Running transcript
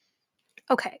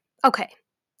Okay. Okay.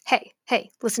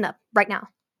 Hey, listen up right now.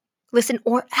 Listen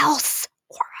or else.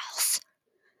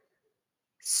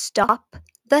 Stop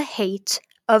the hate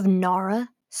of Nara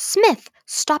Smith.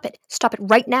 Stop it. Stop it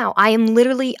right now. I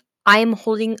am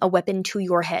holding a weapon to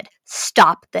your head.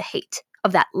 Stop the hate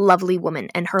of that lovely woman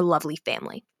and her lovely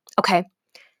family. Okay?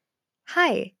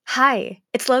 Hi.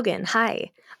 It's Logan.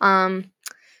 Hi.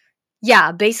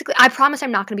 Yeah, basically, I promise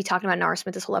I'm not going to be talking about Nara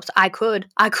Smith this whole episode. I could.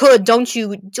 Don't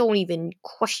even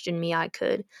question me. I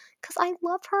could. Because I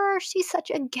love her. She's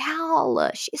such a gal.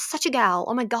 She's such a gal.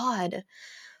 Oh my god.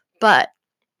 But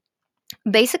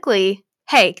basically,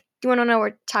 hey, do you want to know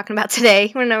what we're talking about today?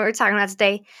 You want to know what we're talking about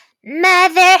today?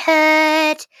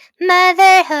 Motherhood.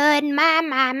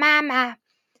 My.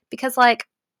 Because, like,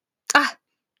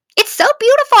 it's so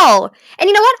beautiful. And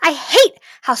you know what? I hate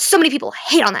how so many people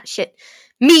hate on that shit.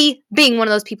 Me being one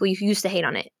of those people who used to hate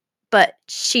on it. But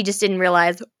she just didn't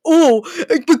realize,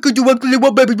 it's because you actually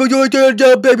want babies, but you don't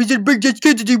have babies and bring these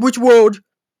kids into which world?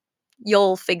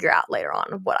 You'll figure out later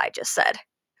on what I just said.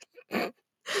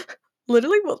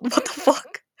 Literally, what the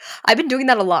fuck? I've been doing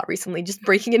that a lot recently, just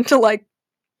breaking into, like,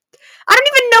 I don't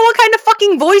even know what kind of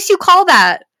fucking voice you call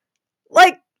that.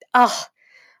 Like, oh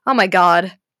my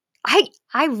god.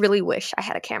 I really wish I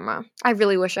had a camera. I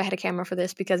really wish I had a camera for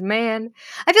this because, man,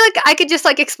 I feel like I could just,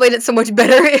 like, explain it so much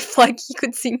better if, like, you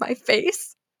could see my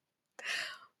face.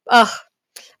 Ugh.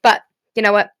 But, you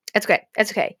know what? It's okay.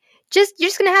 It's okay. You're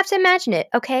just gonna have to imagine it,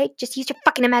 okay? Just use your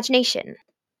fucking imagination.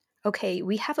 Okay,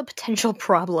 we have a potential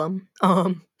problem.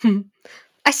 I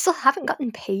still haven't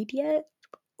gotten paid yet.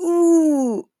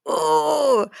 Ooh.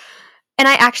 And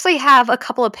I actually have a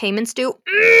couple of payments due.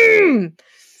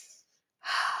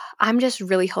 I'm just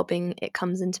really hoping it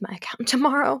comes into my account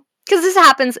tomorrow. Because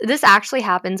this actually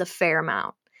happens a fair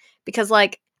amount. Because,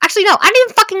 like, actually, no, I don't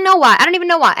even fucking know why. I don't even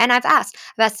know why. And I've asked,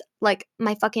 like,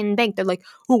 my fucking bank. They're like,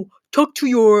 oh, talk to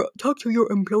your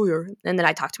employer. And then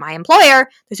I talk to my employer.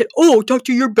 They said, oh, talk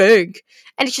to your bank.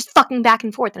 And it's just fucking back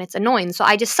and forth, and it's annoying. So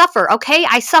I just suffer, okay?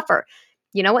 I suffer.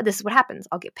 You know what? This is what happens.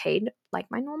 I'll get paid like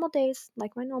my normal days.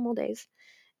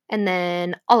 And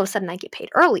then all of a sudden I get paid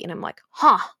early, and I'm like,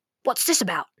 huh, what's this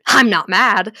about? I'm not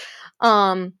mad.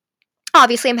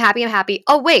 Obviously I'm happy.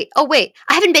 Oh wait,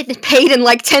 I haven't been paid in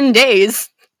like 10 days.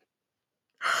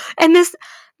 And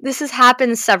this has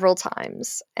happened several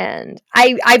times, and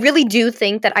I really do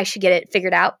think that I should get it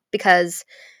figured out, because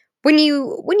when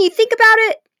you think about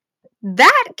it,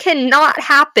 that cannot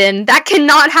happen.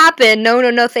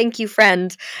 No, thank you,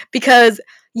 friend. Because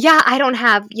yeah, I don't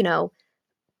have,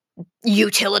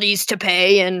 utilities to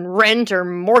pay and rent or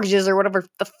mortgages or whatever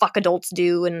the fuck adults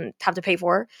do and have to pay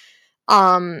for.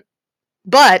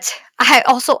 But I have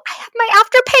my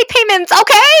afterpay payments,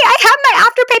 okay? I have my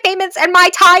afterpay payments and my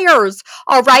tires,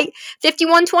 all right?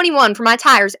 51.21 for my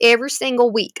tires every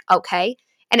single week, okay?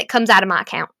 And it comes out of my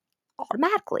account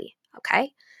automatically,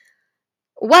 okay?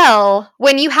 Well,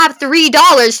 when you have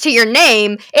 $3 to your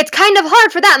name, it's kind of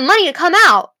hard for that money to come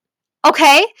out.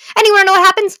 Okay? And you wanna know what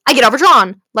happens? I get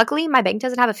overdrawn. Luckily, my bank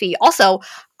doesn't have a fee. Also,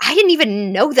 I didn't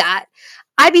even know that.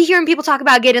 I'd be hearing people talk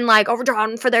about getting, like,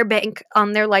 overdrawn for their bank,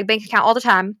 their, like, bank account all the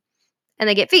time, and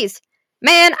they get fees.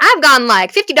 Man, I've gone,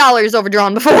 like, $50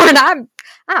 overdrawn before, and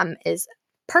I'm as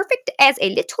perfect as a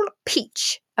little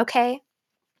peach, okay?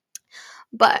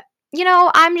 But,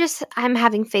 I'm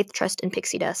having faith, trust, and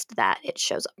pixie dust that it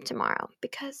shows up tomorrow,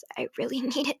 because I really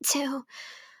need it to.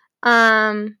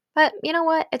 But you know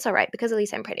what? It's alright, because at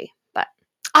least I'm pretty. But,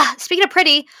 speaking of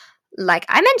pretty, like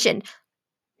I mentioned,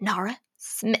 Nara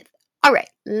Smith. Alright,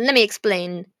 let me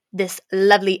explain this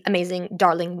lovely, amazing,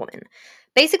 darling woman.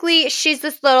 Basically, she's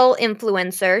this little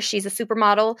influencer. She's a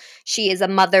supermodel. She is a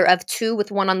mother of 2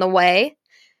 with 1 on the way.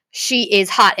 She is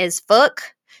hot as fuck.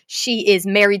 She is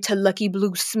married to Lucky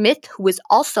Blue Smith, who is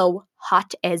also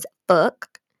hot as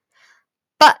fuck.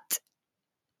 But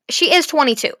she is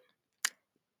 22.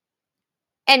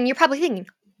 And you're probably thinking,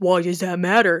 why does that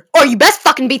matter? Or you best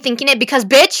fucking be thinking it, because,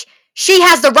 bitch, she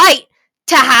has the right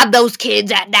to have those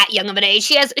kids at that young of an age.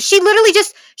 She literally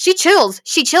just, she chills,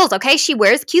 okay? She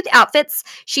wears cute outfits.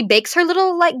 She bakes her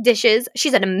little, like, dishes.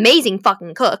 She's an amazing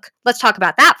fucking cook. Let's talk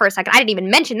about that for a second. I didn't even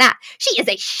mention that. She is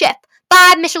a chef.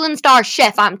 5 Michelin star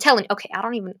chef, I'm telling you. Okay, I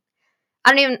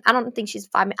don't think she's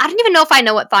 5. I don't even know if I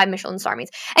know what 5 Michelin star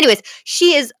means. Anyways,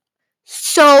 she is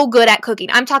so good at cooking.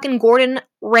 I'm talking Gordon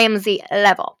Ramsay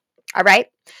level. All right?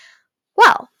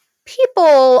 Well,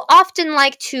 people often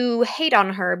like to hate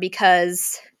on her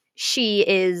because she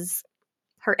is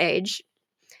her age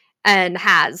and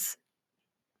has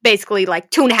basically like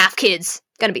 2.5 kids.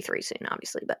 Gonna be 3 soon,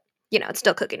 obviously, but it's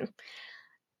still cooking.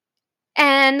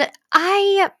 And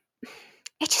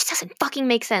It just doesn't fucking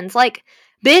make sense. Like,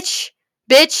 bitch,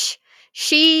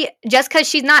 she, just because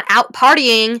she's not out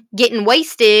partying, getting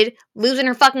wasted, losing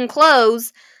her fucking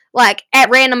clothes, like, at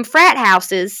random frat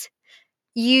houses,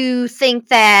 you think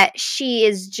that she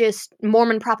is just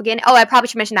Mormon propaganda. Oh, I probably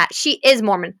should mention that. She is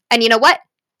Mormon. And you know what?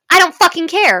 I don't fucking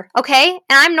care, okay? And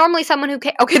I'm normally someone who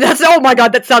cares. Okay, oh my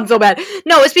god, that sounds so bad.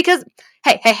 No, it's because,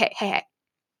 hey.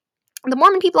 The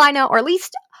Mormon people I know, or at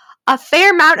least a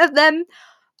fair amount of them,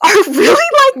 are really,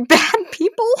 like, bad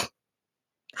people.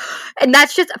 And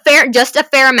that's just a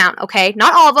fair amount, okay?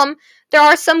 Not all of them. There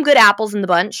are some good apples in the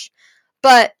bunch.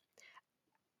 But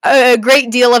a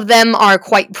great deal of them are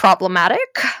quite problematic.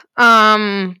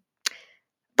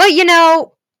 But you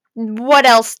know, what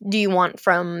else do you want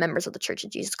from members of the Church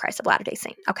of Jesus Christ of Latter-day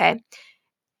Saint, okay?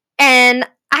 And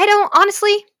I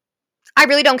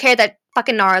really don't care that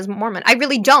fucking Nara is Mormon. I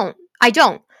really don't. I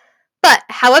don't. But,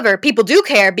 however, people do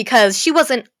care because she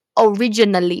wasn't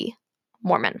originally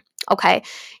Mormon, okay?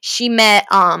 She met,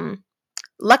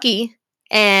 Lucky,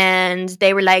 and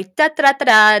they were like,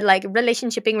 da-da-da-da-da, like,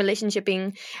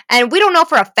 relationshiping, and we don't know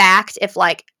for a fact if,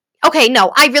 like, okay,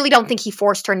 no, I really don't think he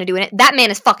forced her into doing it. That man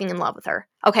is fucking in love with her,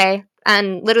 okay?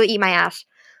 And literally eat my ass.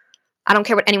 I don't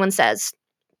care what anyone says.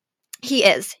 He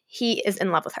is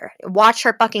in love with her. Watch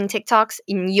her fucking TikToks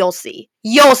and you'll see.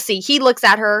 He looks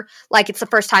at her like it's the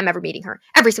first time ever meeting her.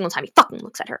 Every single time he fucking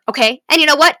looks at her, okay? And you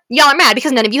know what? Y'all are mad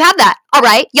because none of you have that,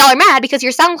 alright? Y'all are mad because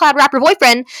your SoundCloud rapper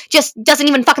boyfriend just doesn't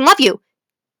even fucking love you.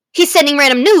 He's sending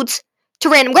random nudes to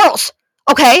random girls,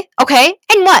 okay?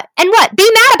 And what?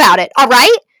 Be mad about it,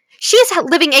 alright? She is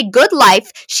living a good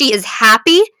life. She is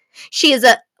happy. She is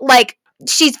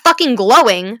she's fucking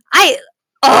glowing.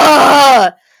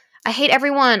 I hate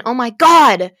everyone. Oh my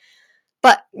god.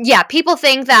 But yeah, people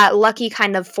think that Lucky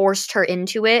kind of forced her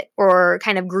into it or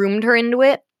kind of groomed her into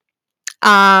it.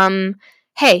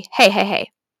 Hey.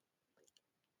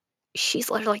 She's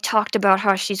literally talked about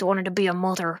how she's wanted to be a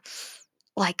mother,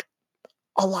 like,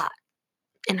 a lot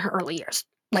in her early years.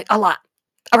 Like, a lot.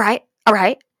 Alright?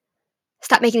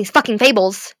 Stop making these fucking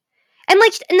fables. And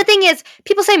the thing is,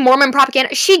 people say Mormon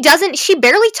propaganda. She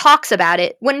barely talks about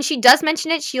it. When she does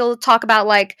mention it, she'll talk about,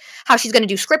 like, how she's gonna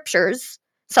do scriptures,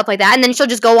 stuff like that, and then she'll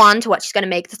just go on to what she's gonna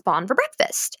make the spawn for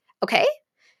breakfast, okay?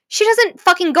 She doesn't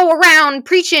fucking go around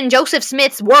preaching Joseph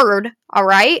Smith's word,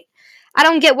 alright? I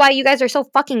don't get why you guys are so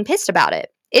fucking pissed about it.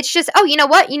 It's just, oh, you know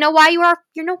what? You know why you're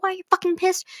fucking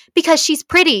pissed? Because she's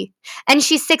pretty, and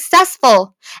she's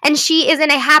successful, and she is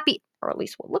in a happy, or at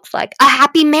least what looks like, a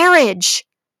happy marriage.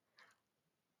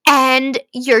 And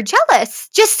you're jealous.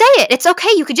 Just say it. It's okay.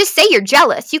 You could just say you're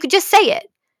jealous. You could just say it.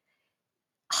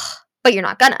 But you're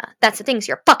not gonna. That's the thing. So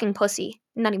you're a fucking pussy.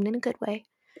 Not even in a good way.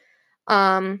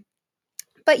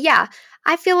 But yeah,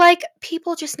 I feel like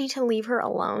people just need to leave her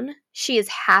alone. She is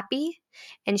happy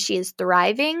and she is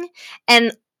thriving.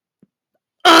 And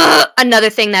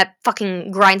another thing that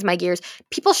fucking grinds my gears.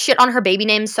 People shit on her baby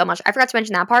names so much. I forgot to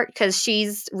mention that part because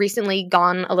she's recently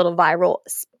gone a little viral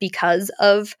because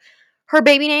of her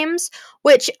baby names,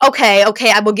 which, okay,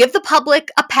 I will give the public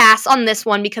a pass on this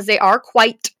one because they are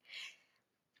quite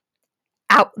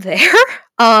out there.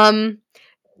 One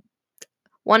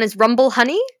is Rumble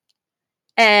Honey,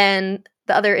 and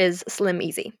the other is Slim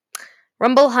Easy.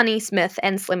 Rumble Honey Smith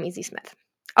and Slim Easy Smith.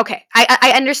 Okay,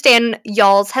 I understand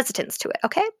y'all's hesitance to it,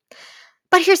 okay?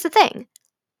 But here's the thing.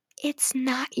 It's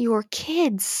not your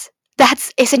kids.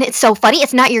 Isn't it so funny?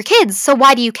 It's not your kids, so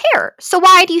why do you care? So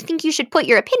why do you think you should put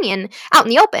your opinion out in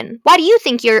the open? Why do you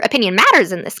think your opinion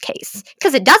matters in this case?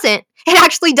 Because it doesn't. It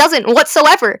actually doesn't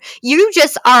whatsoever. You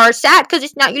just are sad because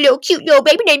it's not your little cute little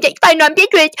baby name that you find on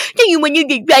Pinterest. Then you when you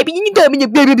get baby, you come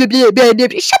in blah, blah, blah, blah, blah, blah.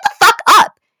 Shut the fuck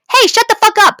up. Hey, shut the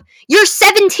fuck up. You're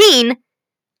 17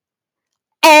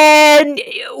 and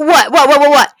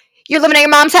what? You're living at your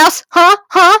mom's house? Huh?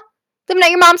 Living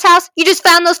at your mom's house? You just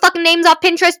found those fucking names off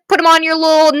Pinterest, put them on your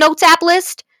little notes app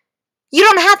list? You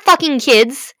don't have fucking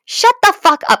kids. Shut the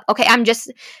fuck up. Okay, I'm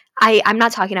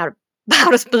not talking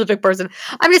about a specific person.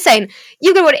 I'm just saying,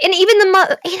 you can, and even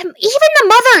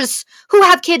the mothers who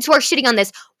have kids who are shitting on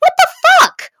this. What the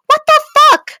fuck?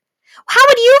 How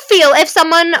would you feel if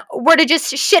someone were to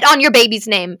just shit on your baby's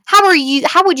name? How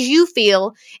would you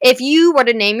feel if you were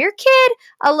to name your kid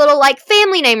a little, like,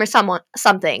 family name or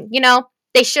something, you know?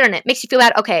 They shit on it. Makes you feel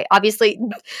bad. Okay, obviously,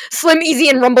 Slim, Easy,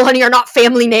 and Rumble Honey are not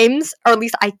family names, or at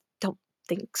least I don't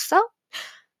think so.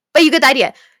 But you get the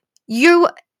idea.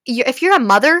 If you're a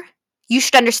mother, you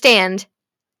should understand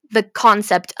the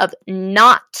concept of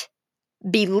not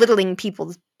belittling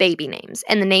people's baby names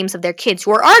and the names of their kids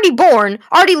who are already born,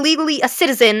 already legally a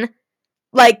citizen.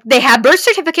 Like, they have birth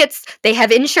certificates, they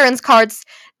have insurance cards,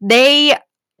 they,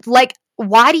 like,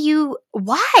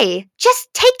 why?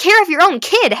 Just take care of your own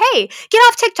kid. Hey, get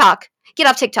off TikTok. Get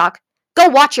off TikTok. Go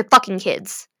watch your fucking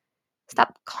kids.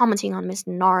 Stop commenting on Miss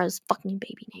Nara's fucking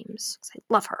baby names. 'Cause I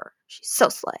love her. She's so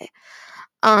slay.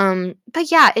 But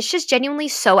yeah, it's just genuinely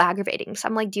so aggravating. So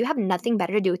I'm like, do you have nothing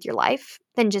better to do with your life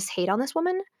than just hate on this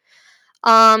woman?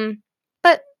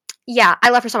 But yeah, I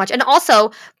love her so much. And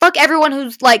also, fuck everyone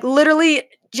who's like literally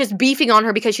just beefing on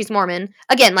her because she's Mormon.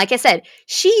 Again, like I said,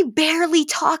 she barely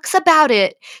talks about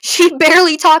it. She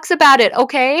barely talks about it,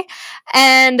 okay?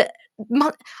 And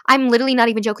I'm literally not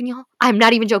even joking, y'all. I'm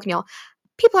not even joking, y'all.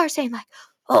 People are saying like,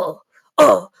 oh,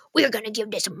 we're gonna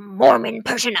give this Mormon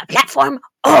person a platform.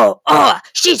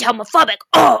 She's homophobic.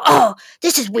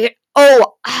 This is weird.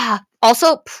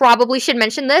 Also, probably should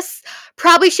mention this.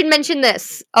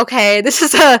 Okay, this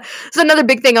is another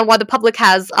big thing on why the public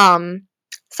has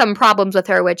some problems with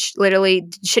her, which literally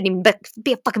shouldn't even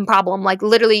be a fucking problem. Like,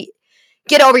 literally,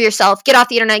 get over yourself. Get off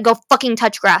the internet. Go fucking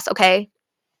touch grass. Okay.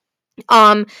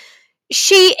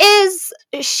 She is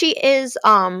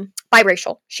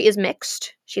biracial. She is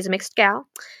mixed. She's a mixed gal.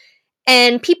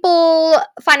 And people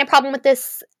find a problem with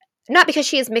this not because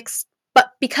she is mixed,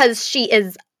 but because she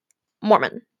is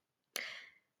Mormon.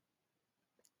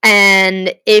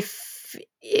 And if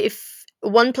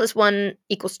 1 + 1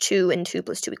 = 2 and 2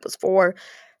 + 2 = 4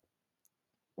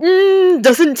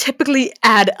 doesn't typically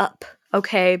add up,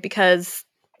 okay? Because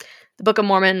the Book of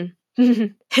Mormon,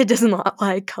 it does not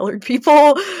like colored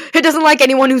people. It doesn't like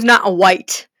anyone who's not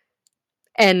white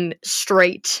and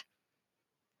straight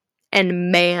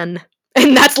and man.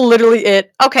 And that's literally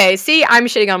it. Okay, see, I'm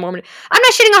shitting on Mormon. I'm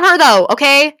not shitting on her though,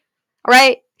 okay?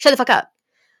 Alright? Shut the fuck up.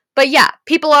 But yeah,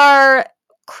 people are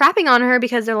crapping on her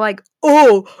because they're like,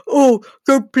 oh,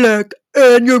 you're black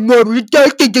and you're Mormon.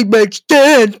 That doesn't make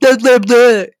sense. Blah, blah,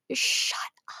 blah. Shut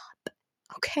up.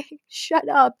 Okay? Shut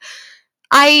up.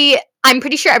 I'm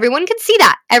pretty sure everyone can see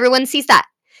that. Everyone sees that.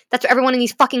 That's what everyone in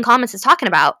these fucking comments is talking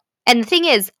about. And the thing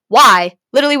is, why?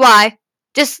 Literally why?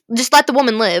 Just let the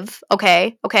woman live,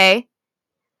 okay? Okay?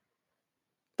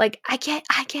 Like, I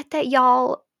get that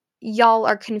y'all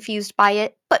are confused by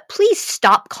it, but please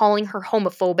stop calling her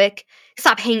homophobic.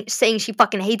 Stop saying she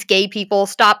fucking hates gay people.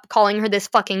 Stop calling her this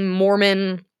fucking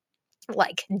Mormon,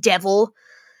 like, devil.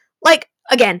 Like,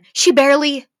 again, she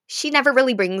never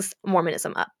really brings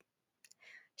Mormonism up.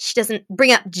 She doesn't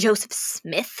bring up Joseph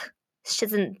Smith. She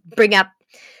doesn't bring up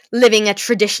living a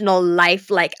traditional life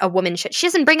like a woman should. She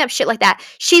doesn't bring up shit like that.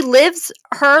 She lives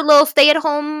her little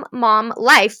stay-at-home mom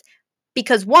life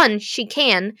because 1, she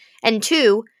can, and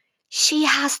 2, she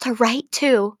has the right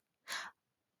to.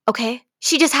 Okay?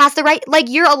 She just has the right. Like,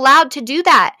 you're allowed to do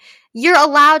that. You're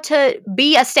allowed to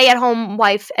be a stay-at-home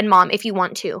wife and mom if you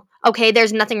want to. Okay?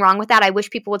 There's nothing wrong with that. I wish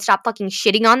people would stop fucking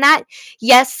shitting on that.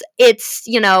 Yes, it's,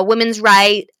 women's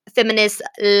right, feminist,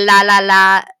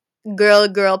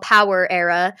 girl power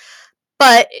era.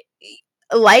 But,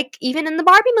 like, even in the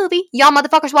Barbie movie, y'all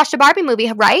motherfuckers watched the Barbie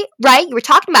movie, right? Right? You were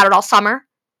talking about it all summer.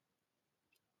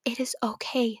 It is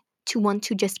okay to want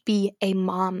to just be a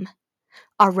mom.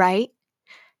 Alright?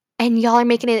 And y'all are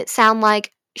making it sound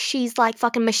like she's like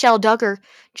fucking Michelle Duggar,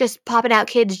 just popping out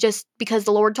kids just because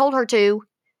the Lord told her to.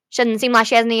 She doesn't seem like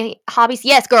she has any hobbies.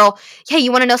 Yes, girl. Hey,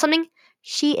 you want to know something?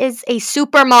 She is a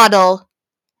supermodel.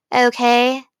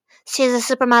 Okay? She's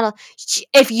a supermodel.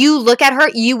 If you look at her,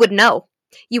 you would know.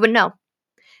 You would know.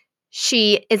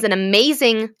 She is an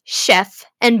amazing chef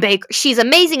and baker. She's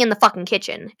amazing in the fucking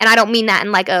kitchen. And I don't mean that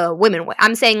in like a women way.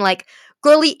 I'm saying like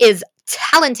girly is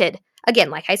talented. Again,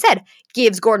 like I said,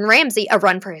 gives Gordon Ramsay a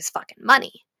run for his fucking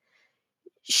money.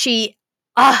 She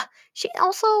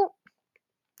also,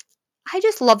 I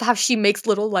just love how she makes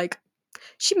little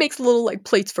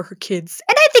plates for her kids.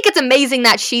 And I think it's amazing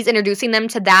that she's introducing them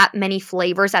to that many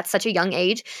flavors at such a young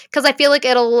age. Because I feel like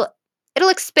it'll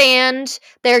expand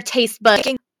their taste buds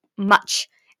much.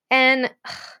 And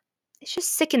it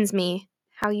just sickens me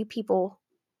how you people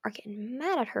are getting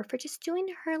mad at her for just doing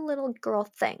her little girl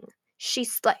thing.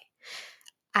 She's like,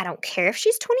 I don't care if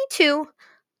she's 22.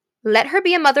 Let her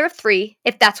be a mother of 3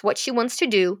 if that's what she wants to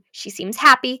do. She seems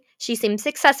happy. She seems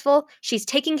successful. She's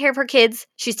taking care of her kids.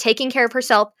 She's taking care of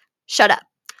herself. Shut up.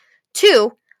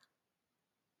 2,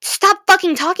 stop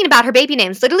fucking talking about her baby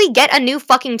names. Literally get a new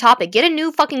fucking topic. Get a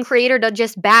new fucking creator to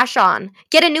just bash on.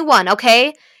 Get a new one,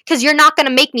 okay? Because you're not going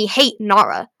to make me hate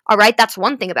Nara. Alright? That's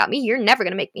one thing about me. You're never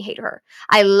going to make me hate her.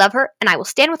 I love her and I will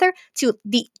stand with her to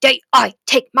the day I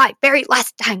take my very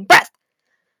last dying breath.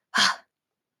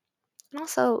 And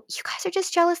also, you guys are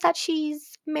just jealous that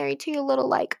she's married to your little,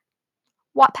 like,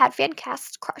 Wattpad fan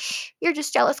cast crush. You're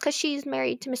just jealous because she's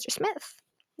married to Mr. Smith.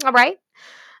 Alright?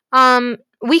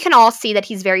 We can all see that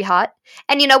he's very hot.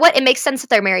 And you know what? It makes sense that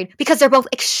they're married because they're both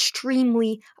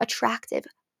extremely attractive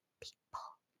people.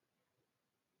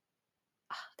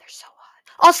 Oh, they're so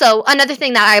hot. Also, another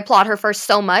thing that I applaud her for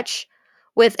so much,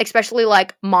 with especially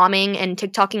like momming and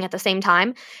TikToking at the same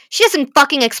time, she doesn't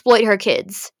fucking exploit her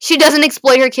kids. She doesn't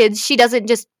exploit her kids. She doesn't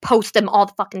just post them all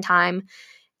the fucking time.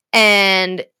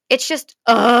 And it's just,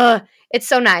 it's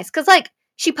so nice. Because, like,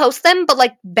 she posts them, but,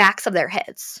 like, backs of their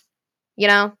heads. You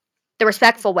know? The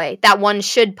respectful way that one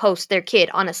should post their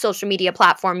kid on a social media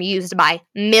platform used by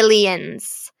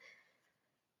millions.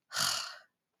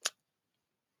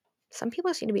 Some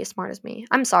people seem to be as smart as me.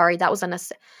 I'm sorry, that was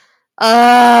unnecessary.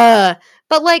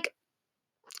 But, like,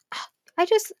 I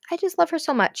just love her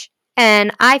so much.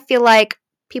 And I feel like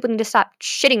people need to stop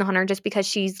shitting on her just because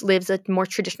she lives a more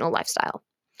traditional lifestyle.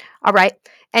 All right?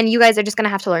 And you guys are just going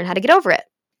to have to learn how to get over it.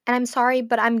 And I'm sorry,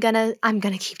 but I'm going to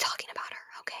keep talking about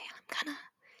her, okay? I'm going to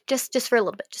just for a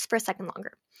little bit, just for a second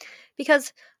longer.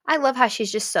 Because I love how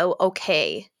she's just so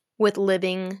okay with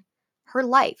living her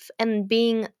life and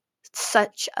being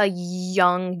such a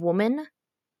young woman.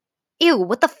 Ew,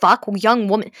 what the fuck? Young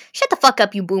woman. Shut the fuck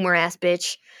up, you boomer ass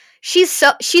bitch.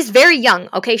 She's very young,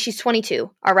 okay? She's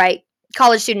 22, all right?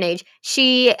 College student age.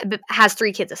 She has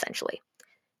 3 kids essentially.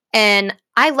 And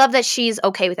I love that she's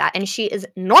okay with that and she is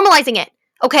normalizing it,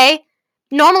 okay?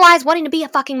 Normalize wanting to be a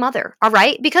fucking mother, all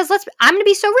right? Because I'm going to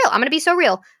be so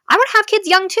real. I want to have kids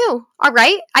young too, all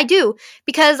right? I do,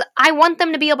 because I want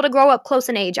them to be able to grow up close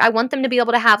in age. I want them to be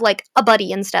able to have like a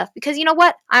buddy and stuff, because you know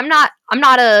what? I'm not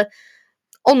a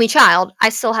only child. I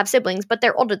still have siblings, but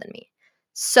they're older than me.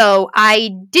 So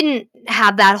I didn't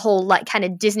have that whole like kind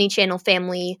of Disney Channel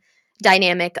family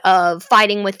dynamic of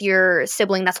fighting with your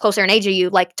sibling that's closer in age of you,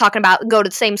 like talking about go to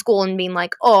the same school and being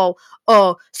like, oh,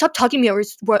 stop talking to me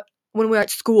when we're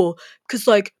at school, cause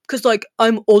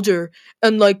I'm older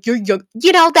and like you're young,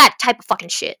 you know, that type of fucking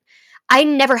shit. I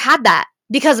never had that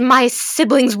because my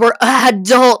siblings were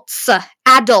adults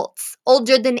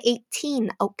older than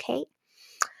 18, okay?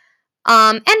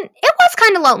 And it was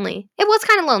kind of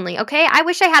lonely. Okay? I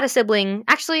wish I had a sibling.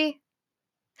 Actually,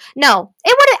 no.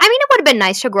 It would have been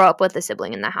nice to grow up with a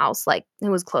sibling in the house, like, who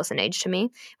was close in age to me.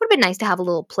 It would have been nice to have a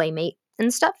little playmate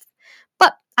and stuff.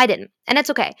 But I didn't. And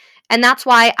it's okay. And that's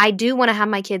why I do want to have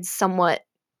my kids somewhat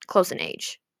close in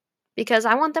age. Because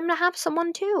I want them to have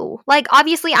someone too. Like,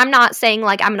 obviously, I'm not saying,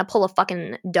 like, I'm gonna pull a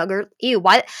fucking Duggar. Ew,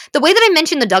 why? The way that I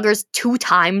mentioned the Duggars 2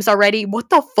 times already, what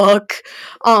the fuck?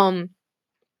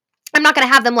 I'm not going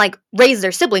to have them, like, raise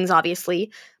their siblings,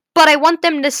 obviously, but I want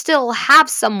them to still have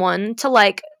someone to,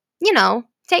 like, you know,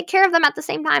 take care of them at the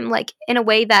same time, like, in a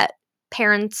way that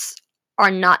parents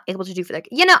are not able to do for their,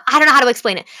 you know, I don't know how to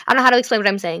explain it. I don't know how to explain what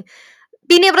I'm saying.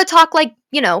 Being able to talk, like,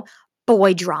 you know,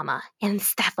 boy drama and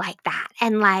stuff like that,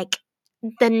 and, like,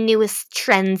 the newest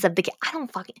trends of the I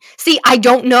don't fucking see. I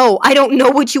don't know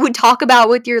what you would talk about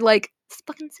with your, like,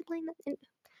 fucking sibling.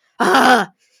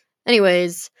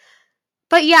 Anyways.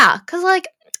 But yeah, cause like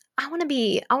I want to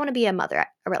be a mother at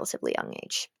a relatively young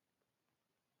age.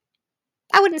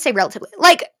 I wouldn't say relatively,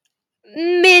 like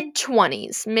mid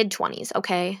 20s,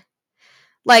 okay?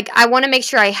 Like I want to make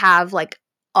sure I have like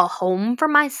a home for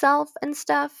myself and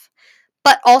stuff.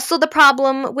 But also the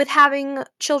problem with having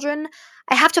children,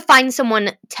 I have to find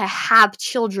someone to have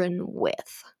children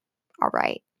with. All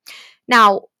right.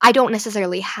 Now, I don't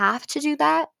necessarily have to do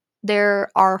that. There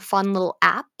are fun little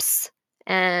apps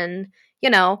and, you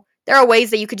know, there are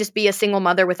ways that you could just be a single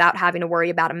mother without having to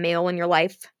worry about a male in your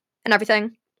life and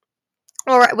everything,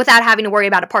 or without having to worry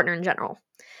about a partner in general.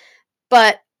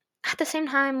 But at the same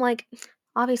time, like,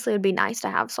 obviously it would be nice to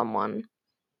have someone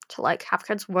to, like, have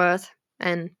kids with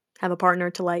and have a partner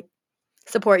to, like,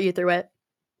 support you through it,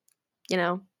 you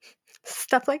know,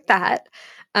 stuff like that.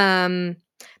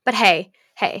 But hey,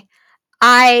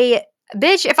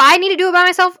 bitch, if I need to do it by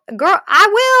myself, girl, I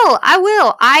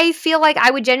will. I feel like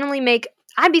I would genuinely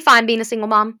I'd be fine being a single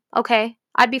mom, okay?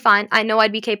 I'd be fine. I know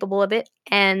I'd be capable of it.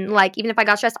 And, like, even if I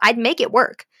got stressed, I'd make it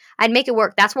work.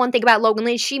 That's one thing about Logan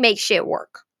Lee. She makes shit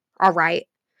work. All right.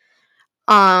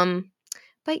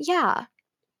 But yeah.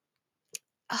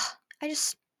 Ugh, I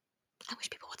wish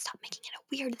people would stop making it a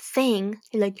weird thing.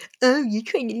 They're like, oh, you're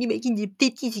trying to make it in your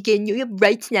 50s again. You have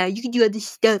rights now. You can do all this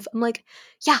stuff. I'm like,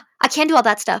 yeah, I can do all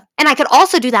that stuff. And I could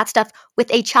also do that stuff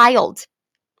with a child.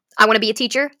 I want to be a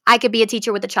teacher. I could be a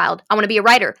teacher with a child. I want to be a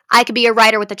writer. I could be a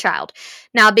writer with a child.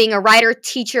 Now, being a writer,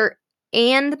 teacher,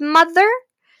 and mother,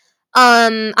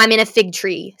 I'm in a fig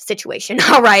tree situation.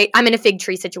 All right. I'm in a fig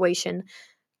tree situation,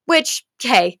 which,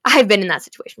 hey, I've been in that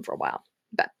situation for a while,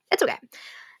 but it's okay.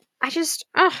 I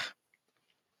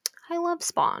I love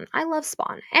Spawn. I love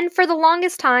Spawn. And for the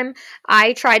longest time,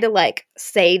 I tried to like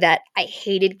say that I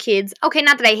hated kids. Okay,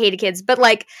 not that I hated kids, but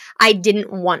like I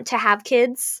didn't want to have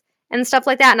kids and stuff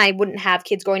like that. And I wouldn't have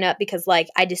kids growing up because like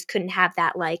I just couldn't have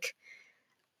that like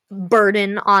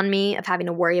burden on me of having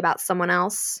to worry about someone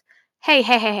else.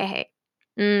 Hey.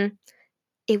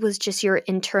 It was just your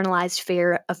internalized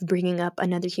fear of bringing up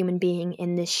another human being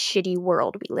in this shitty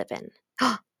world we live in. Did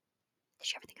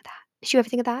you ever think of that? Did you ever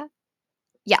think of that?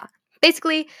 Yeah.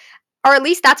 Basically, or at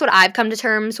least that's what I've come to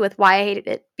terms with why I hated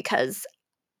it because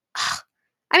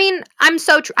I mean, I'm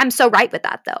so right with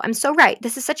that though. I'm so right.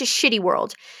 This is such a shitty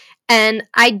world. And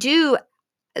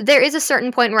there is a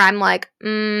certain point where I'm like,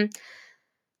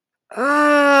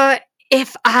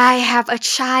 if I have a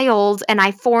child and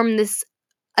I form this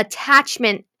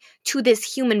attachment to this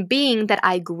human being that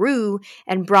I grew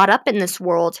and brought up in this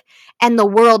world, and the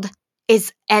world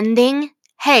is ending,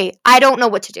 hey, I don't know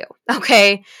what to do,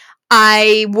 okay?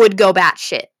 I would go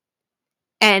batshit.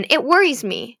 And it worries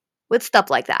me with stuff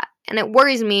like that. And it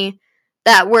worries me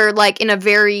that we're like in a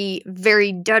very,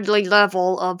 very deadly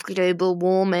level of global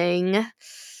warming. And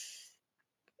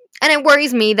it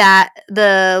worries me that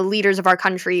the leaders of our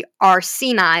country are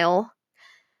senile.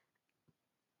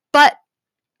 But,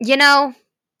 you know,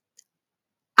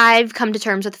 I've come to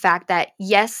terms with the fact that,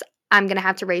 yes, I'm going to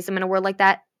have to raise them in a world like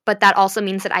that, but that also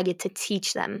means that I get to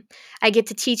teach them. I get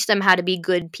to teach them how to be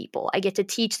good people. I get to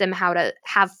teach them how to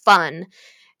have fun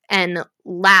and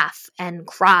laugh and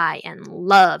cry and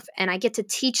love. And I get to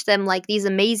teach them like these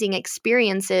amazing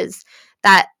experiences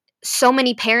that so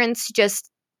many parents just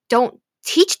don't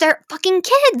teach their fucking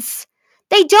kids.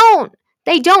 They don't.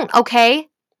 They don't, okay?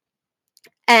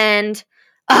 And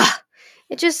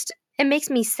it makes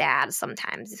me sad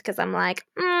sometimes because I'm like,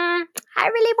 I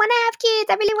really want to have kids.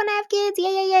 I really want to have kids.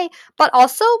 Yay. But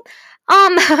also,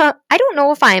 I don't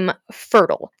know if I'm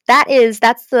fertile.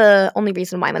 That's the only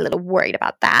reason why I'm a little worried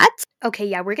about that. Okay,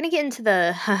 yeah, we're going to get into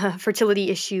the fertility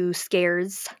issue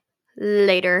scares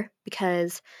later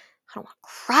because I don't want to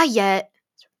cry yet.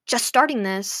 Just starting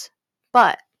this.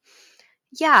 But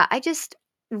yeah,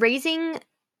 raising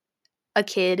a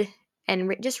kid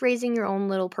and just raising your own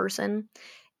little person,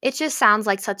 it just sounds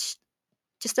like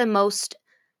just the most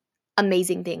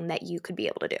amazing thing that you could be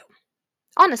able to do.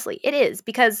 Honestly, it is,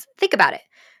 because think about it.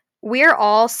 We're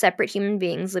all separate human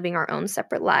beings living our own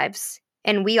separate lives,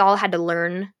 and we all had to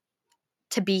learn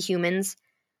to be humans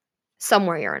some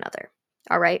way or another.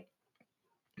 All right?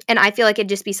 And I feel like it'd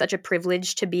just be such a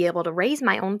privilege to be able to raise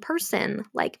my own person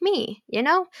like me, you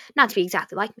know? Not to be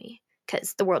exactly like me,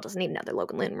 because the world doesn't need another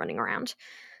Logan Lynn running around.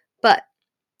 But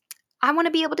I want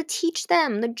to be able to teach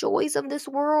them the joys of this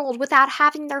world without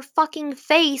having their fucking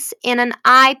face in an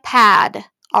iPad.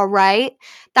 All right?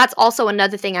 That's also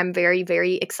another thing I'm very,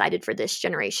 very excited for this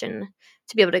generation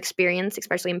to be able to experience,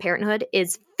 especially in parenthood,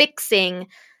 is fixing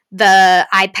the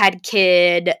iPad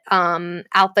kid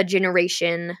alpha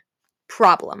generation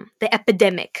problem, the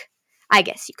epidemic, I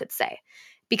guess you could say.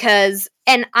 Because,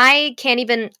 and I can't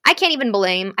blame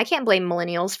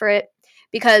millennials for it,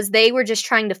 because they were just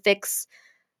trying to fix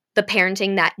the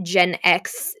parenting that Gen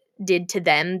X did to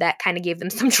them that kind of gave them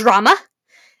some trauma.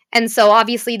 And so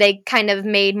obviously they kind of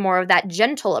made more of that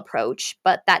gentle approach,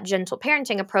 but that gentle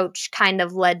parenting approach kind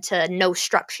of led to no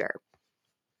structure.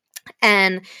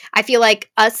 And I feel like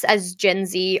us as Gen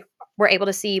Z were able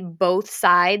to see both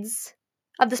sides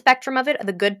of the spectrum of it,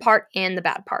 the good part and the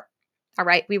bad part. All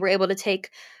right. We were able to take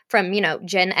from,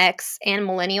 Gen X and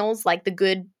millennials, like the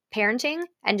good parenting,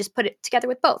 and just put it together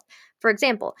with both. For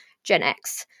example, Gen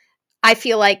X. I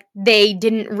feel like they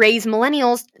didn't raise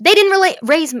millennials. They didn't really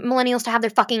raise millennials to have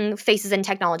their fucking faces in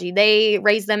technology. They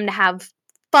raised them to have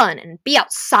fun and be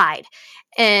outside.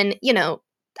 And,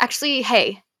 actually,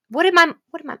 hey, my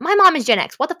mom is Gen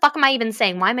X. What the fuck am I even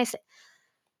saying? Why am I saying?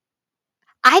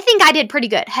 I think I did pretty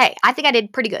good. Hey, I think I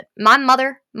did pretty good. My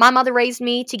mother raised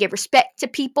me to give respect to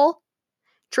people,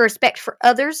 to respect for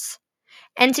others,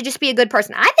 and to just be a good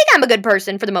person. I think I'm a good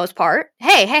person for the most part.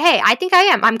 Hey, I think I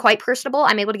am. I'm quite personable.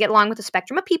 I'm able to get along with a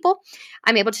spectrum of people.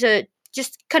 I'm able to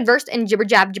just converse and jibber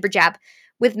jab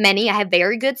with many. I have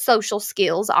very good social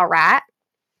skills, all right?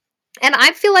 And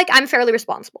I feel like I'm fairly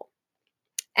responsible.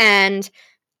 And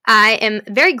I am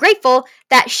very grateful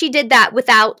that she did that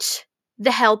without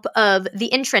the help of the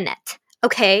intranet,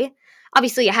 okay?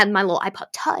 Obviously, I had my little iPod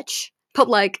Touch, but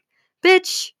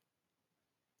bitch,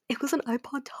 it was an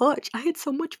iPod Touch. I had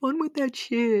so much fun with that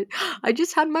shit. I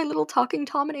just had my little talking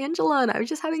Tom and Angela, and I was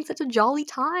just having such a jolly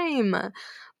time.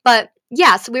 But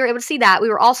yeah, so we were able to see that. We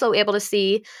were also able to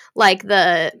see I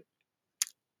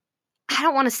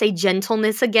don't want to say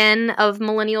gentleness again of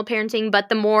millennial parenting, but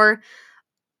the more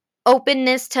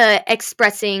openness to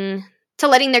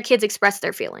letting their kids express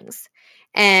their feelings,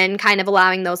 and kind of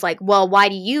allowing those, like, well, why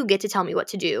do you get to tell me what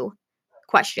to do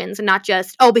questions, and not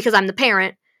just, oh, because I'm the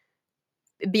parent,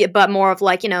 but more of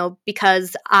like,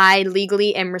 because I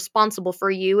legally am responsible for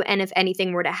you, and if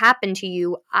anything were to happen to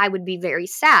you, I would be very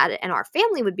sad, and our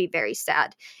family would be very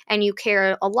sad, and you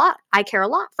care a lot. I care a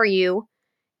lot for you,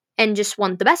 and just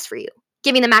want the best for you.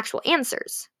 Giving them actual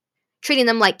answers, treating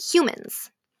them like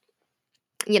humans,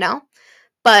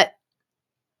 But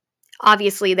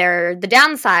obviously, there are the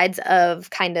downsides of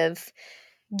kind of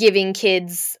giving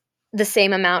kids the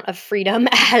same amount of freedom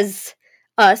as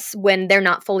us when they're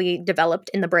not fully developed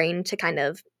in the brain to kind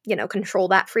of, control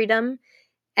that freedom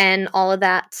and all of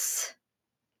that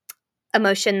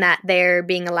emotion that they're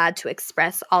being allowed to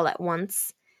express all at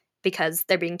once because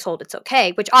they're being told it's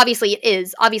okay, which obviously it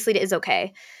is. Obviously, it is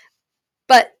okay.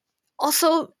 But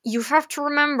also, you have to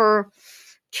remember,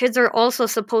 kids are also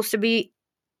supposed to be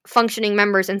functioning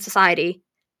members in society.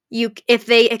 If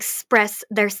they express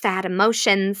their sad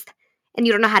emotions and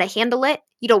you don't know how to handle it,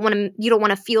 you don't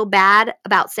want to feel bad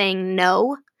about saying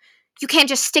no. You can't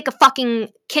just stick a fucking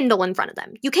Kindle in front of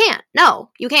them. You can't. No,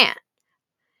 you can't.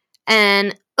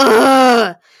 And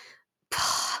it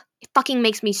fucking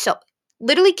makes me so.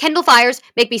 Literally, Kindle Fires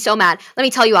make me so mad. Let me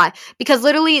tell you why. Because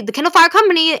literally, the Kindle Fire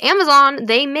company, Amazon,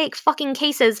 they make fucking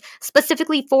cases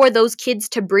specifically for those kids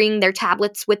to bring their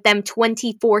tablets with them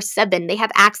 24/7. They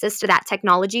have access to that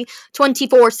technology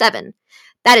 24/7.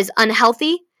 That is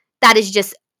unhealthy. That is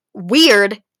just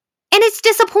weird. And it's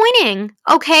disappointing.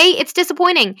 Okay? It's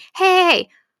disappointing. Hey,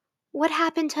 what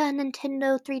happened to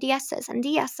Nintendo 3DSs and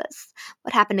DSs?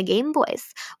 What happened to Game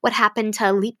Boys? What happened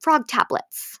to Leapfrog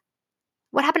tablets?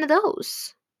 What happened to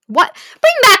those? What?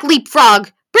 Bring back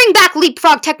Leapfrog! Bring back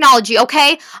Leapfrog technology,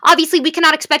 okay? Obviously, we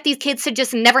cannot expect these kids to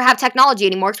just never have technology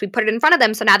anymore because we put it in front of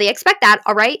them, so now they expect that,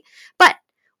 alright? But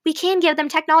we can give them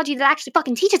technology that actually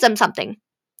fucking teaches them something.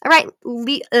 Alright?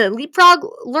 Leapfrog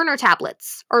learner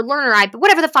tablets, or learner iPad,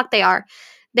 whatever the fuck they are.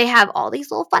 They have all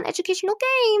these little fun educational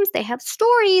games. They have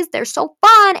stories. They're so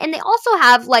fun. And they also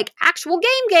have, like, actual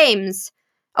games.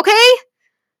 Okay?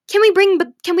 Can we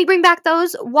bring back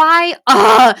those? Why?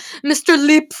 Mr.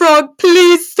 Leapfrog,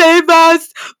 please save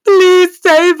us! Please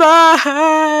save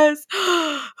us!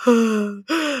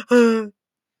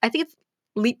 I think it's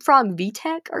Leapfrog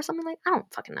VTech or something like that. I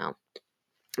don't fucking know.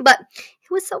 But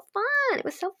it was so fun. It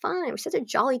was so fun. It was such a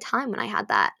jolly time when I had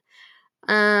that.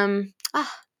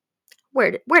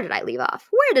 Where did I leave off?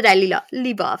 Where did I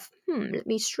leave off? Let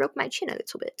me stroke my chin a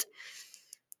little bit.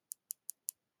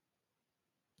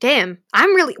 Damn,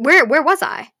 I'm really... Where was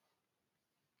I?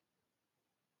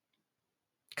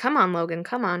 Come on, Logan.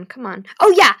 Come on.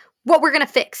 Oh, yeah. What we're going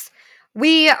to fix.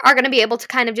 We are going to be able to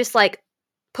kind of just, like,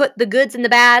 put the goods and the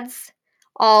bads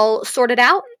all sorted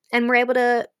out, and we're able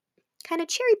to kind of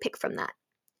cherry pick from that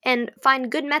and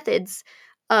find good methods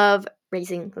of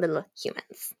raising little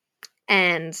humans.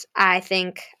 And I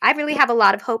think I really have a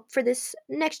lot of hope for this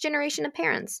next generation of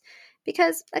parents.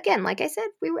 Because, again, like I said,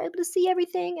 we were able to see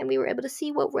everything, and we were able to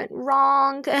see what went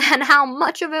wrong, and how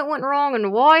much of it went wrong,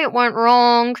 and why it went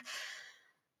wrong.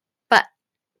 But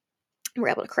we're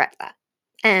able to correct that.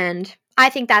 And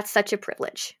I think that's such a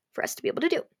privilege for us to be able to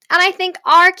do. And I think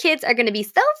our kids are going to be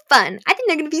so fun. I think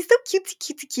they're going to be so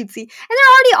cutesy. And there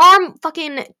already are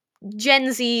fucking Gen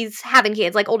Zs having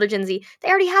kids, like older Gen Z. They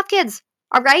already have kids,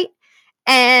 all right?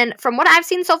 And from what I've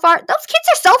seen so far, those kids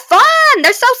are so fun.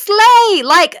 They're so slay.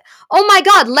 Like, oh my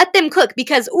God, let them cook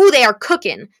because, they are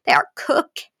cooking. They are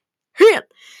cooking.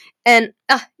 And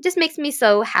it just makes me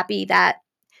so happy that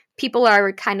people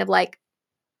are kind of like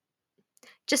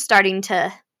just starting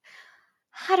to,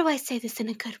 how do I say this in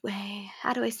a good way?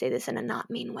 How do I say this in a not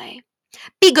mean way?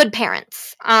 Be good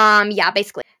parents. Yeah,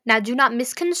 basically. Now, do not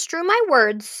misconstrue my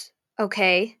words,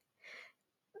 okay?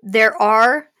 There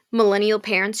are millennial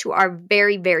parents who are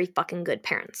very, very fucking good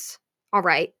parents. All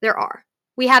right, there are.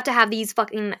 We have to have these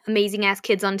fucking amazing ass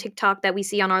kids on TikTok that we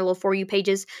see on our little For You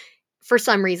pages for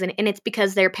some reason, and it's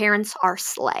because their parents are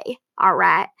slay. All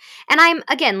right. And I'm,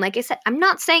 again, like I said, I'm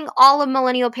not saying all of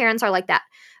millennial parents are like that,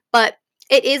 but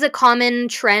it is a common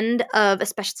trend of,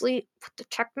 especially with the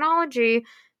technology,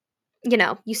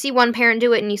 you see one parent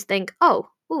do it and you think,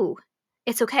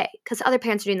 it's okay, because other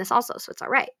parents are doing this also, so it's all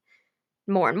right.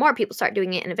 More and more people start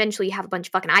doing it, and eventually you have a bunch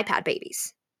of fucking iPad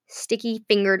babies.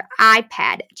 Sticky-fingered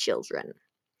iPad children.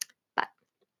 But,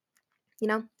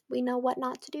 we know what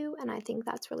not to do, and I think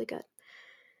that's really good.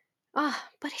 But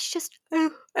it's just,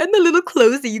 and the little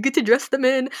clothes that you get to dress them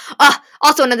in.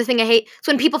 Also another thing I hate is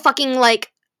when people fucking,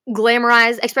 like,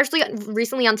 glamorize, especially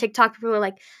recently on TikTok, people are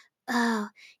like, oh,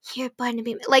 you're born to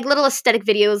be like little aesthetic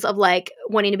videos of like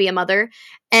wanting to be a mother,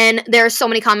 and there are so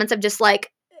many comments of just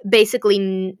like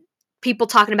basically people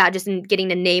talking about just getting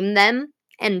to name them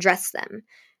and dress them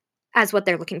as what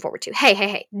they're looking forward to.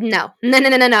 Hey, no,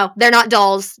 no. They're not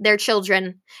dolls. They're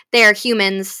children. They are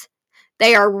humans.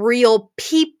 They are real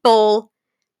people.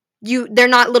 They're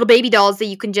not little baby dolls that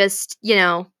you can just,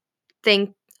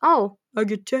 think, oh, I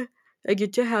get to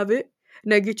have it,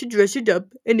 and I get to dress it up,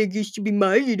 and it gets to be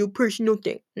my little personal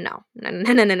thing. No.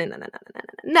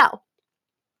 No.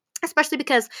 Especially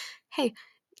because, hey,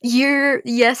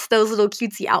 yes, those little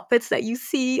cutesy outfits that you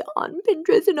see on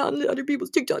Pinterest and on other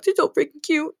people's TikToks are so freaking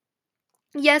cute.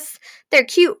 Yes, they're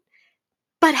cute.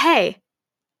 But hey,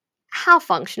 how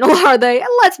functional are they?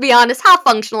 Let's be honest, how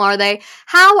functional are they?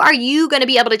 How are you going to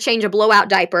be able to change a blowout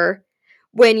diaper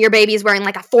when your baby is wearing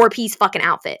like a 4-piece fucking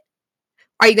outfit?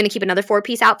 Are you going to keep another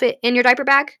 4-piece outfit in your diaper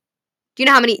bag? Do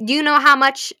you know how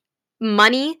much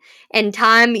money and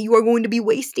time you are going to be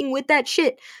wasting with that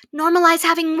shit? Normalize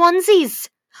having onesies.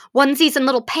 Onesies and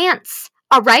little pants.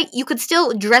 All right? You could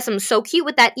still dress them so cute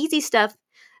with that easy stuff.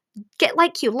 Get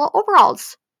like cute little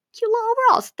overalls.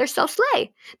 They're so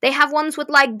slay. They have ones with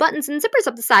like buttons and zippers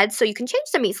up the sides so you can change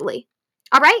them easily.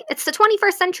 All right? It's the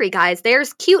 21st century, guys.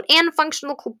 There's cute and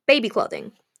functional baby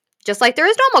clothing. Just like there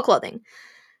is normal clothing.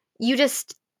 You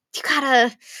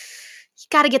gotta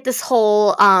get this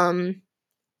whole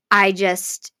I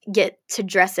just get to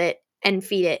dress it and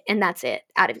feed it and that's it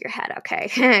out of your head,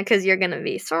 okay? Because you're gonna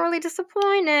be sorely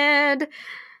disappointed.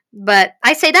 But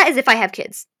I say that as if I have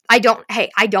kids. I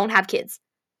don't have kids.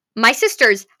 My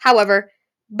sisters, however,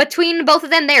 between both of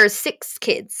them, there's 6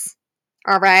 kids.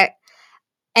 All right.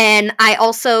 And I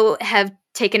also have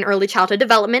taken early childhood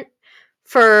development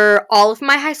for all of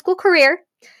my high school career.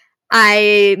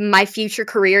 My future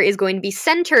career is going to be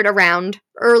centered around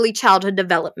early childhood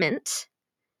development.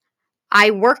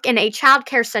 I work in a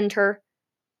childcare center.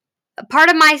 Part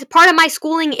of my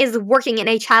schooling is working in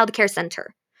a childcare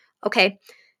center. Okay?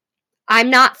 I'm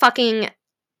not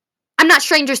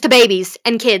strangers to babies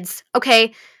and kids,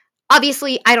 okay?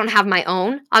 Obviously, I don't have my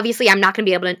own. Obviously, I'm not going to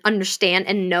be able to understand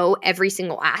and know every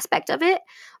single aspect of it.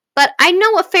 But I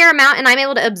know a fair amount, and I'm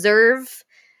able to observe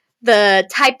the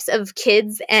types of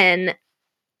kids, and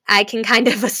I can kind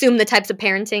of assume the types of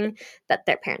parenting that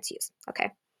their parents use.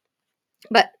 Okay.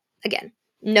 But again,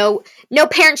 no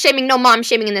parent shaming, no mom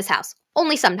shaming in this house.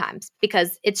 Only sometimes,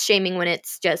 because it's shaming when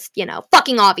it's just,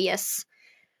 fucking obvious.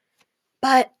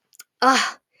 But,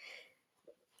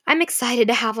 I'm excited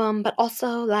to have them, but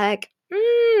also, like,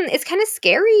 it's kind of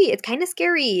scary. It's kind of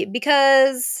scary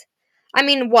because,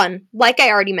 one, like I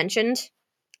already mentioned,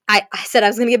 I said I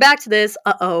was going to get back to this.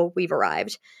 Uh-oh, we've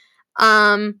arrived.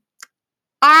 I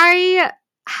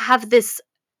have this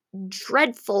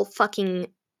dreadful fucking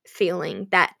feeling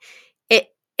that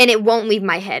it won't leave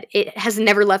my head. It has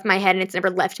never left my head, and it's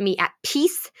never left me at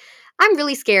peace. I'm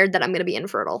really scared that I'm going to be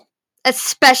infertile,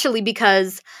 especially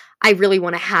because I really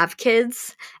want to have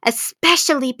kids,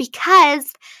 especially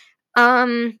because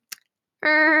in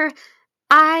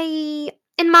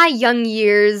my young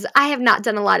years, I have not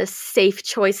done a lot of safe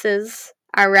choices.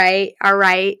 All right.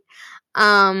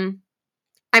 I'm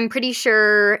pretty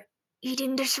sure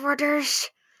eating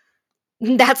disorders,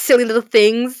 that silly little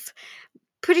things,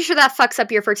 pretty sure that fucks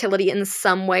up your fertility in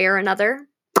some way or another.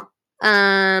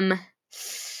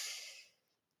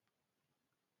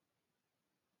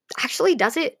 Actually,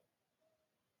 does it?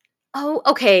 Oh,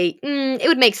 okay. It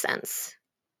would make sense.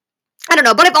 I don't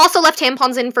know, but I've also left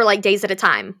tampons in for like days at a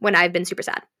time when I've been super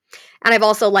sad. And I've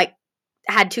also like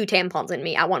had 2 tampons in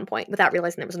me at one point without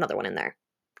realizing there was another one in there.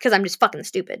 Because I'm just fucking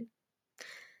stupid.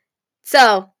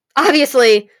 So,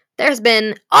 obviously, there's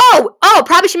been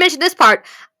probably should mention this part.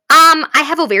 I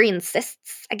have ovarian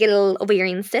cysts. I get little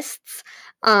ovarian cysts.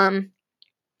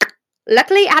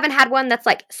 Luckily, I haven't had one that's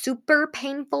like super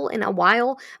painful in a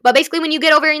while. But basically, when you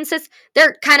get ovarian cysts,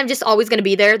 they're kind of just always going to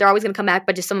be there. They're always going to come back,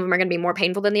 but just some of them are going to be more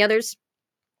painful than the others.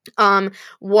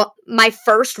 My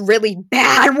first really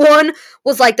bad one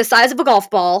was like the size of a golf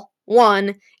ball,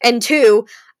 1, and 2,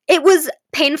 it was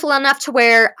painful enough to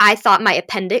where I thought my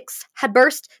appendix had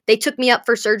burst. They took me up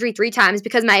for surgery 3 times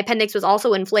because my appendix was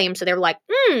also inflamed, so they were like,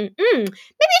 maybe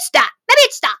it's that.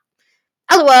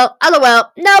 LOL,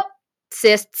 nope,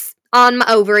 cysts on my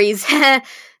ovaries.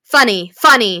 Funny.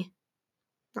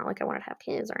 Not like I wanted to have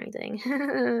kids or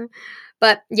anything.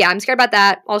 But yeah, I'm scared about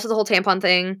that. Also the whole tampon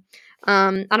thing.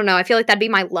 I don't know. I feel like that'd be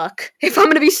my luck. If I'm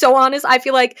gonna be so honest, I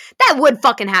feel like that would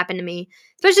fucking happen to me.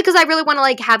 Especially because I really want to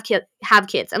like have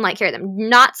kids and like carry them.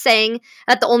 Not saying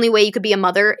that the only way you could be a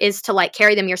mother is to like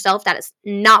carry them yourself. That is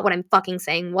not what I'm fucking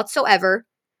saying whatsoever.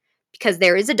 because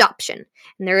there is adoption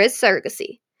and there is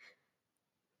surrogacy.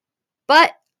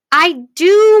 But I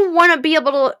do want to be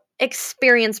able to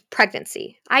experience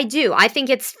pregnancy. I do. I think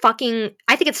it's fucking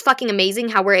amazing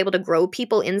how we're able to grow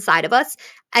people inside of us.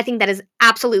 I think that is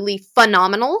absolutely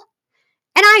phenomenal.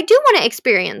 And I do want to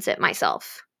experience it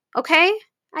myself. Okay?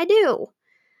 I do.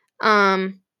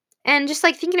 And just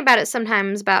like thinking about it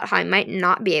sometimes about how I might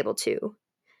not be able to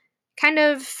kind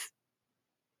of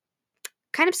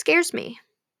scares me.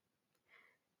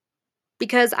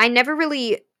 Because I never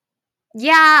really,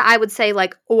 I would say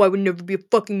like, oh, I would never be a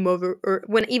fucking mother. Or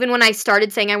even when I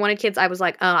started saying I wanted kids, I was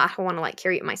like, oh, I don't want to like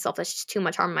carry it myself. That's just too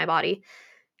much harm on my body.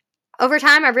 Over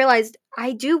time, I realized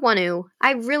I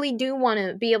really do want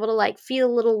to be able to like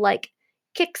feel little like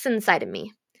kicks inside of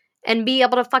me and be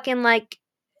able to fucking like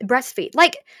breastfeed.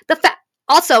 Like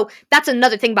also, that's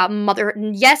another thing about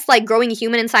motherhood. Yes, like growing a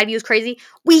human inside of you is crazy.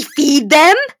 We feed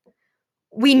them.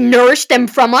 We nourish them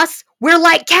from us. We're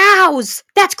like cows.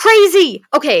 That's crazy.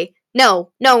 Okay,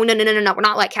 no. We're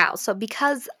not like cows. So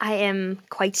because I am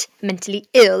quite mentally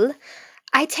ill,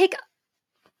 I take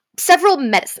several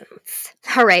medicines.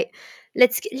 All right,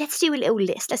 let's do a little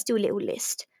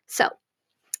list. So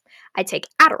I take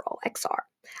Adderall XR.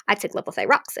 I take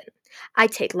levothyroxine. I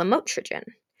take lamotrigine.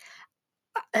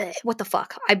 What the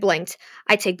fuck? I blanked.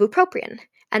 I take bupropion.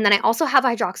 And then I also have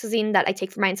hydroxyzine that I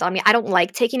take for my insomnia. I don't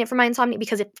like taking it for my insomnia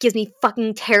because it gives me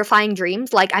fucking terrifying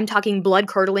dreams. Like, I'm talking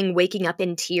blood-curdling, waking up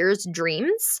in tears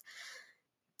dreams.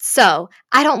 So,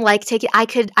 I don't like taking I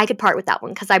could part with that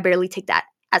one because I barely take that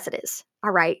as it is.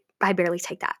 All right? I barely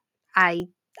take that. I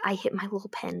hit my little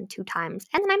pen 2 times,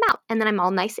 and then I'm out. And then I'm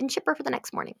all nice and chipper for the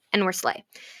next morning. And we're slay.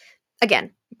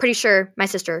 Again, pretty sure my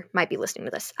sister might be listening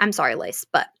to this. I'm sorry, Lace,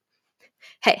 but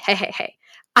hey.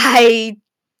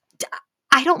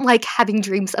 I don't like having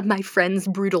dreams of my friends'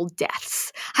 brutal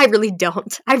deaths. I really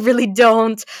don't. I really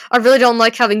don't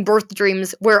like having birth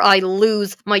dreams where I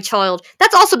lose my child.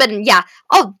 That's also been,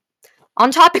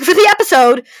 on topic for the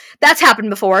episode. That's happened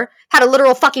before. Had a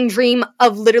literal fucking dream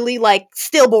of literally, like,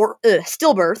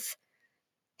 stillbirth.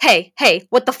 Hey,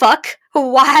 what the fuck?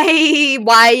 Why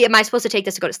am I supposed to take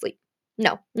this to go to sleep?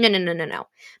 No.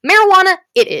 Marijuana,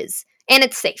 it is. And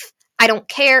it's safe. I don't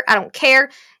care.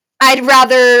 I'd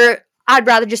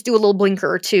rather just do a little blinker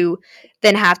or two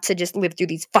than have to just live through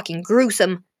these fucking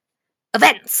gruesome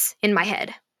events in my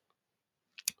head.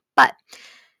 But,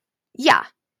 yeah.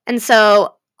 And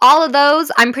so, all of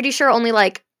those, I'm pretty sure only,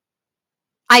 like,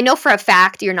 I know for a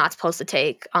fact you're not supposed to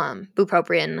take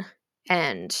bupropion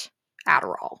and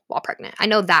Adderall while pregnant. I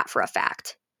know that for a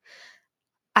fact.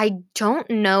 I don't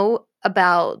know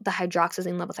about the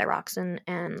hydroxyzine, levothyroxine,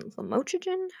 and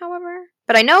lamotrigine, however.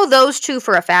 But I know those 2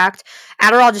 for a fact.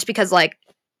 Adderall just because, like,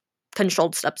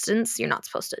 controlled substance. You're not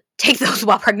supposed to take those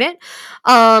while pregnant.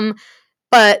 But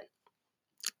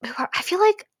I feel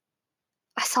like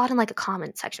I saw it in, like, a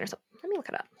comment section or something. Let me look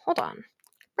it up. Hold on.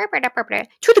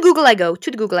 To the Google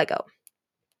I go.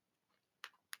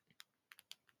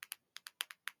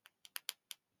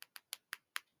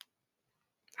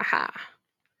 Aha.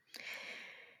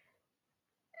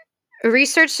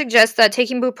 Research suggests that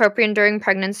taking bupropion during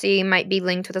pregnancy might be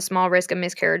linked with a small risk of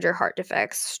miscarriage or heart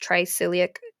defects.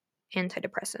 Tricilic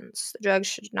antidepressants. The drug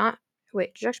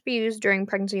should be used during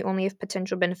pregnancy only if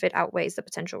potential benefit outweighs the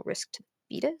potential risk to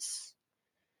the fetus.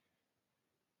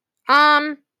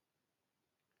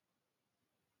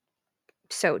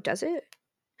 So does it?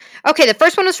 Okay, the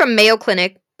first one was from Mayo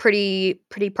Clinic. Pretty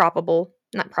probable.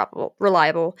 Not probable.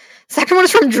 Reliable. Second one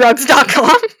is from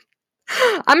drugs.com.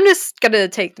 I'm just gonna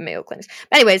take the Mayo Clinics.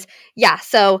 But anyways, yeah,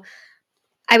 so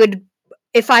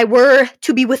if I were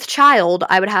to be with child,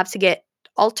 I would have to get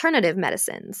alternative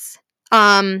medicines.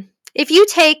 If you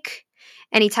take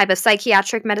any type of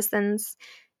psychiatric medicines,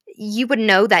 you would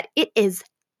know that it is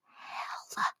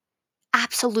hella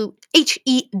absolute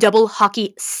HE double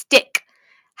hockey stick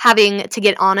having to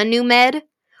get on a new med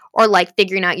or like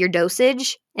figuring out your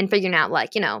dosage and figuring out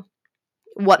like,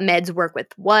 what meds work with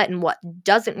what and what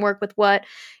doesn't work with what.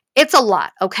 It's a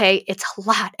lot, okay? It's a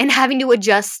lot. And having to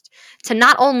adjust to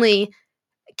not only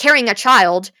carrying a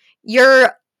child,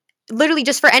 you're literally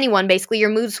just for anyone, basically, your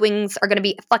mood swings are going to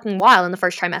be fucking wild in the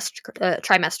first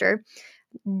trimester.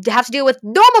 To have to deal with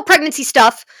normal pregnancy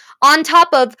stuff on top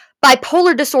of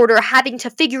bipolar disorder, having to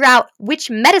figure out which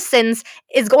medicines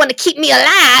is going to keep me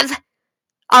alive.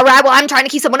 All right, well, I'm trying to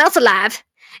keep someone else alive.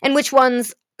 And which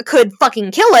ones could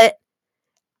fucking kill it.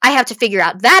 I have to figure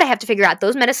out that. I have to figure out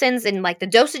those medicines and, like, the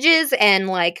dosages and,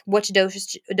 like, which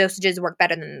dosages work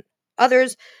better than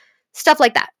others. Stuff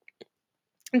like that.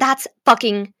 That's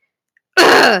fucking...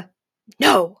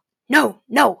 No.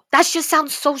 That just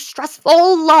sounds so stressful.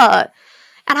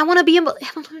 And I want to be able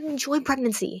to enjoy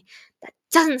pregnancy. That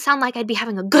doesn't sound like I'd be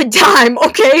having a good time,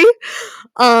 okay?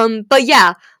 But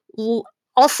yeah,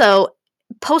 also,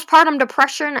 postpartum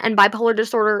depression and bipolar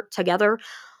disorder together.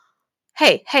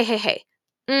 Hey.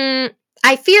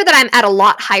 I fear that I'm at a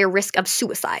lot higher risk of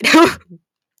suicide.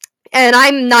 And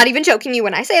I'm not even joking you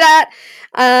when I say that.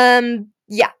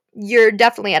 Yeah, you're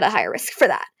definitely at a higher risk for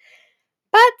that.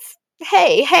 But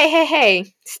hey.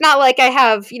 It's not like I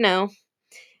have,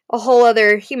 a whole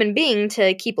other human being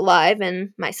to keep alive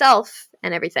and myself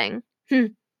and everything.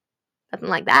 Nothing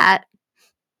like that.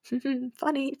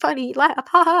 funny, laugh,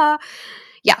 haha.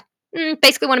 Yeah.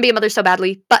 Basically want to be a mother so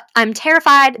badly, but I'm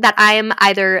terrified that I am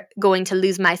either going to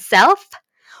lose myself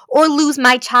or lose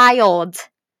my child.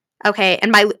 Okay,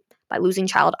 and by losing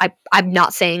child, I'm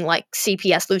not saying like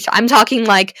CPS lose child. I'm talking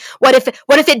like what if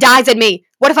it dies in me?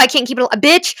 What if I can't keep it alive?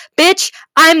 Bitch,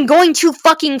 I'm going to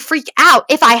fucking freak out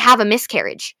if I have a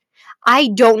miscarriage. I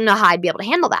don't know how I'd be able to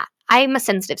handle that. I'm a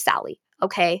sensitive Sally,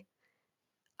 okay?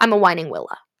 I'm a whining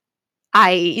Willa.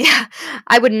 I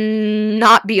would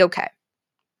not be okay.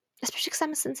 Especially because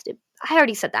I'm a sensitive. I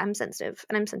already said that I'm sensitive,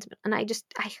 and I'm sensitive, and I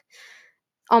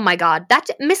oh my god,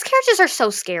 miscarriages are so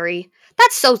scary.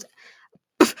 That's so,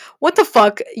 what the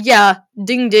fuck? Yeah,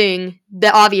 ding ding.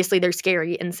 Obviously they're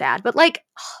scary and sad, but like,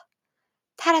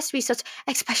 that has to be such,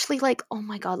 especially like, oh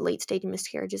my god, late stage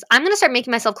miscarriages. I'm gonna start making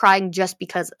myself crying just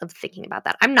because of thinking about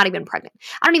that. I'm not even pregnant.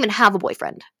 I don't even have a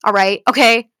boyfriend. All right,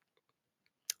 okay.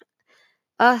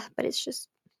 But it's just,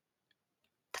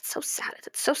 that's so sad.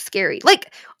 That's so scary.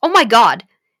 Like, oh my god,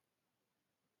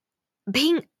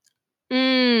 being,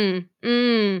 having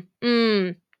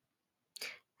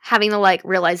the like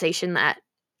realization that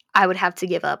I would have to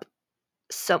give up.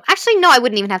 So actually, no, I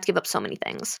wouldn't even have to give up so many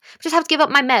things. I just have to give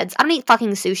up my meds. I don't eat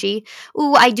fucking sushi.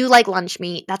 Ooh, I do like lunch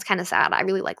meat. That's kind of sad. I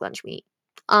really like lunch meat.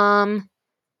 I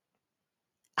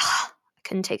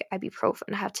couldn't take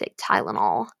ibuprofen. I have to take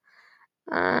Tylenol.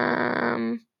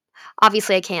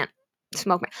 Obviously I can't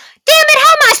smoke. Damn it!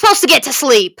 How am I supposed to get to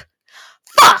sleep?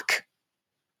 Fuck.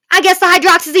 I guess the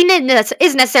hydroxyzine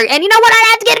is necessary. And you know what? I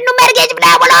have to get a new medication for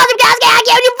that one. I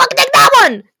can't even fucking take that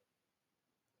one.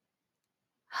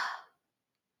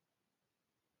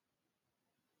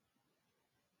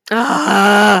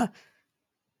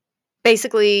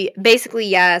 Basically,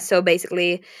 yeah. So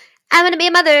basically, I want to be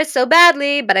a mother so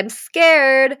badly, but I'm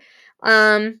scared.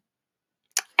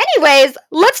 Anyways,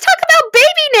 let's talk about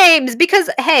baby names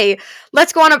because hey,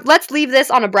 let's leave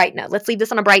this on a bright note. Let's leave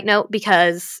this on a bright note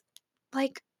because,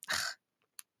 like,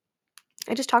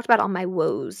 I just talked about all my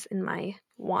woes and my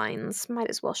whines.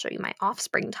 Might as well show you my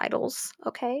offspring titles,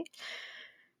 okay?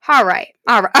 All right.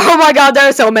 Oh my god, there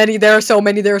are so many. Oh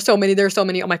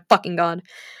my fucking god.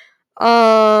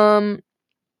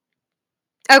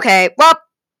 Okay, well,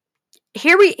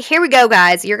 here we go,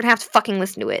 guys. You're gonna have to fucking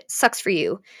listen to it. Sucks for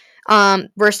you.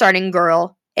 We're starting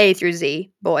girl A through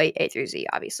Z, boy A through Z,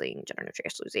 obviously, gender neutral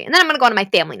through Z, and then I'm gonna go on to my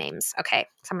family names. Okay,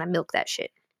 so I'm gonna milk that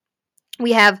shit.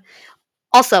 We have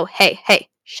also, hey,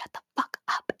 shut the fuck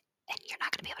up, and you're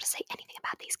not gonna be able to say anything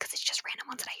about these because it's just random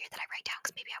ones that I hear that I write down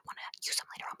because maybe I want to use them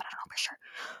later on, but I don't know for sure.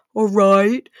 All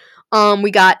right.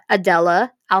 We got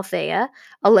Adela, Althea,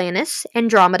 Alanis,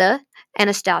 Andromeda,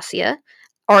 Anastasia,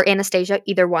 or Anastasia,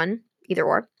 either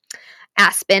or.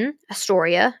 Aspen,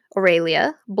 Astoria,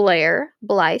 Aurelia, Blair,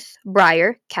 Blythe,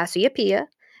 Briar, Cassiopeia,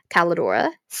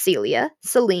 Calidora, Celia,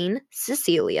 Celine,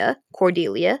 Cecilia,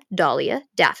 Cordelia, Dahlia,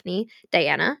 Daphne,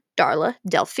 Diana, Darla,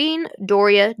 Delphine,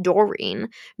 Doria, Doreen,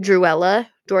 Druella,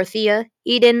 Dorothea,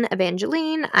 Eden,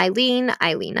 Evangeline, Eileen,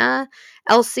 Eilena,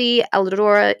 Elsie,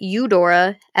 Eldora,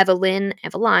 Eudora, Evelyn,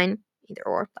 Eveline, either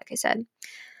or, like I said.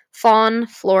 Fawn,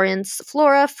 Florence,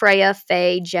 Flora, Freya,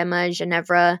 Faye, Gemma,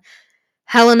 Ginevra,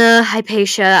 Helena,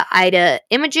 Hypatia, Ida,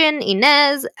 Imogen,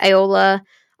 Inez, Iola,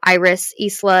 Iris,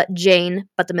 Isla, Jane,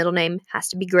 but the middle name has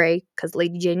to be Grey, because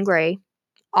Lady Jane Grey,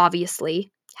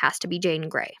 obviously, has to be Jane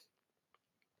Grey.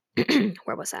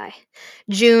 Where was I?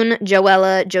 June,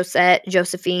 Joella, Josette,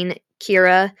 Josephine,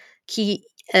 Kira,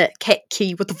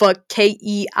 what the fuck?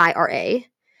 Keira.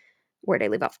 Where'd I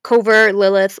leave off? Cover,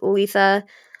 Lilith, Letha,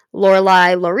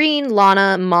 Lorelai, Laureen,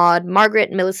 Lana, Maud, Margaret,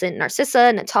 Millicent,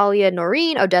 Narcissa, Natalia,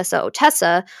 Noreen, Odessa,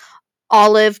 Otessa,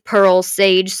 Olive, Pearl,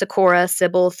 Sage, Sakura,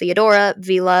 Sybil, Theodora,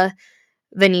 Vila,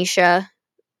 Venetia.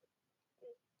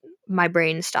 My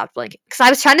brain stopped blanking. Because I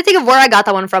was trying to think of where I got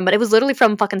that one from, but it was literally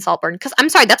from fucking Saltburn. Because, I'm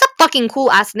sorry, that's a fucking cool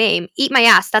ass name. Eat my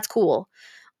ass, that's cool.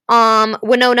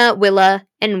 Winona, Willa,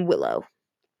 and Willow.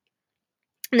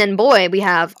 And then boy, we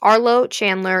have Arlo,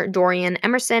 Chandler, Dorian,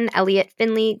 Emerson, Elliot,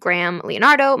 Finley, Graham,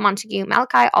 Leonardo, Montague,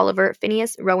 Malachi, Oliver,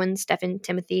 Phineas, Rowan, Stephen,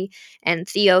 Timothy, and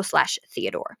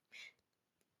Theo/Theodore.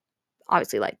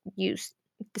 obviously, like, use,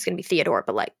 it's going to be Theodore,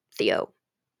 but, like, Theo,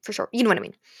 for sure. You know what I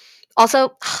mean?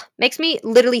 Also, makes me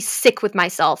literally sick with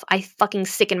myself. I fucking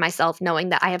sicken myself knowing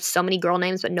that I have so many girl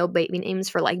names but no baby names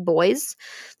for, like, boys.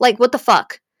 Like, what the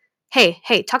fuck? Hey,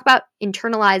 talk about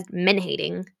internalized men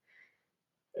hating.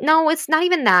 No, it's not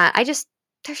even that.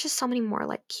 There's just so many more,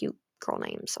 like, cute girl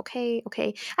names, okay?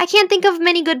 I can't think of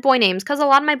many good boy names because a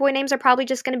lot of my boy names are probably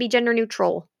just going to be gender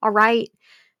neutral, all right?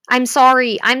 I'm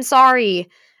sorry.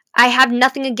 I have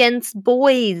nothing against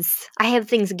boys. I have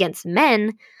things against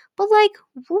men. But, like,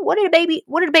 what did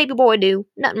a baby boy do?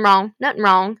 Nothing wrong.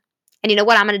 And you know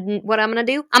what I'm gonna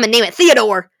do? I'm gonna name it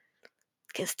Theodore.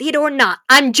 Because Theodore not.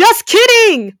 I'm just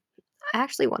kidding. I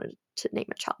actually wanted to name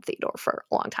a child Theodore for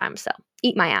a long time, so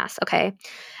eat my ass, okay?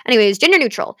 Anyways, gender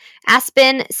neutral.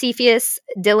 Aspen, Cepheus,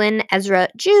 Dylan, Ezra,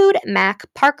 Jude, Mac,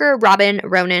 Parker, Robin,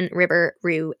 Ronan, River,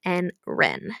 Rue, and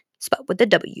Ren. Spelled with the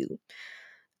W.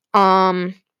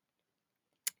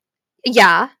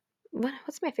 Yeah.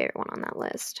 What's my favorite one on that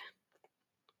list?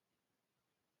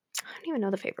 I don't even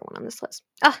know the favorite one on this list.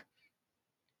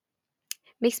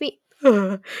 Makes me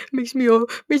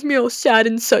all sad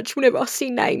and such whenever I see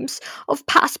names of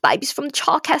past babies from the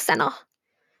childcare centre.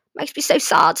 Makes me so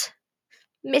sad.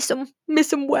 Miss them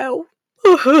well.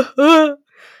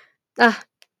 That's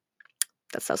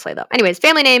so slayed up. Anyways,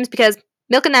 family names, because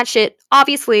milking that shit,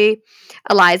 obviously.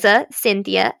 Eliza,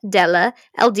 Cynthia, Della,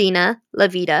 Eldina,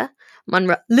 Lavita,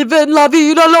 Monroe. Living la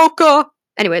vida loca.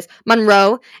 Anyways,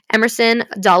 Monroe, Emerson,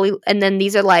 Dolly, and then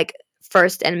these are like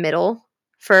first and middle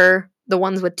for the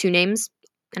ones with two names.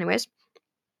 Anyways.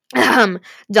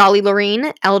 Dolly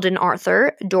Lorene, Eldon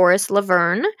Arthur, Doris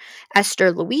Laverne,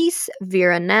 Esther Louise,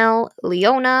 Vera Nell,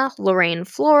 Leona, Lorraine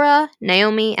Flora,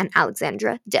 Naomi, and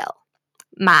Alexandra Dell.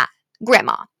 My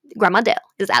Grandma Dell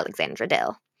is Alexandra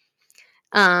Dell.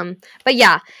 But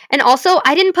yeah, and also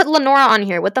I didn't put Lenora on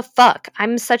here. What the fuck?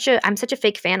 I'm such a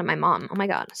fake fan of my mom. Oh my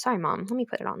god, sorry mom. Let me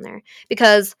put it on there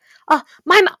because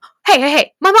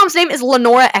hey, my mom's name is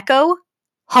Lenora Echo.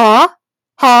 Huh?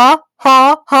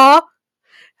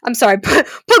 I'm sorry. Put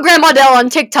Grandma Dell on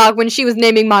TikTok when she was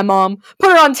naming my mom.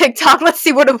 Put her on TikTok. Let's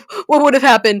see what would have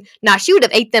happened. Nah, she would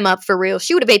have ate them up for real.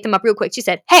 She would have ate them up real quick. She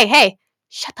said, "Hey,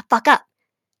 shut the fuck up."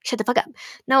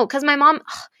 No, because my mom,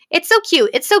 it's so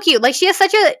cute. Like, she has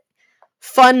such a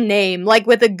fun name, like,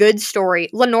 with a good story.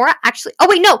 Lenora actually, oh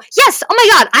wait, no, yes, oh my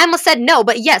god, I almost said no,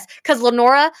 but yes, because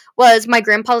Lenora was my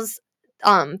grandpa's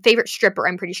favorite stripper,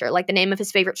 I'm pretty sure, like, the name of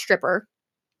his favorite stripper.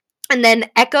 And then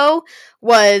Echo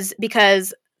was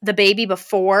because the baby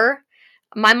before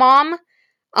my mom,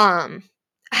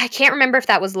 I can't remember if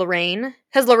that was Lorraine,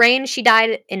 because Lorraine, she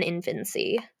died in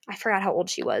infancy. I forgot how old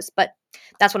she was, but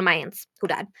that's one of my aunts who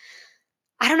died.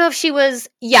 I don't know if she was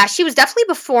definitely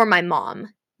before my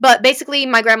mom. But basically,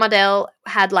 my grandma Dale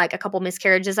had, like, a couple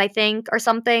miscarriages, I think, or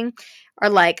something. Or,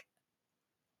 like,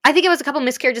 I think it was a couple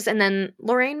miscarriages and then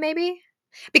Lorraine, maybe?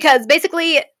 Because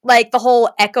basically, like, the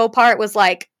whole Echo part was,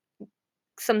 like,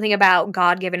 something about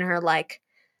God giving her, like,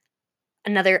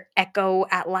 another echo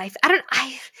at life.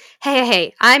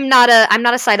 Hey, I'm not a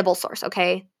citable source,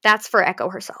 okay? That's for Echo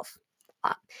herself.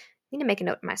 I need to make a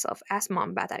note of myself. Ask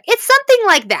mom about that. It's something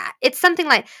like that. It's something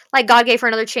like God gave her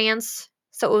another chance.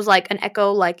 So it was like an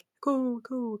echo, like, go.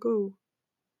 I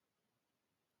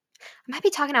might be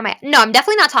talking out my... No, I'm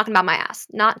definitely not talking about my ass.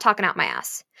 Not talking out my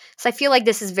ass. So I feel like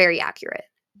this is very accurate.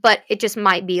 But it just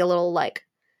might be a little, like,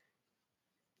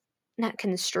 not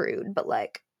construed, but,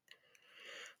 like,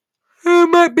 there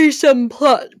might be some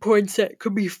plot points that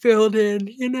could be filled in,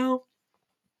 you know?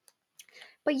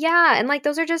 But yeah, and, like,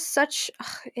 those are just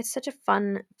it's such a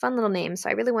fun little name. So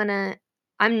I really want to...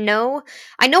 I know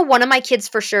one of my kids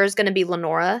for sure is going to be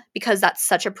Lenora because that's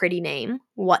such a pretty name.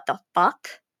 What the fuck?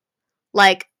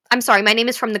 Like, I'm sorry, my name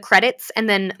is from the credits and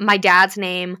then my dad's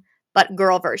name, but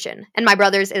girl version. And my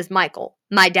brother's is Michael,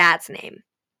 my dad's name.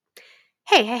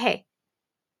 Hey.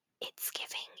 It's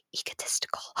giving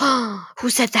egotistical. Who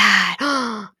said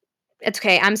that? It's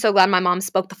okay. I'm so glad my mom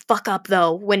spoke the fuck up,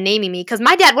 though, when naming me, because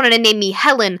my dad wanted to name me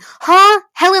Helen. Huh?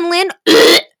 Helen Lynn?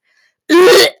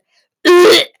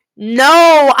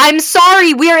 No, I'm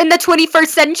sorry. We are in the 21st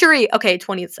century. Okay,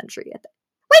 20th century.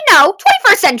 Wait, no,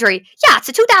 21st century. Yeah, it's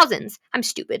the 2000s. I'm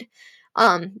stupid.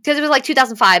 Because it was like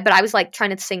 2005, but I was like trying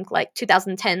to think like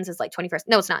 2010s is like 21st.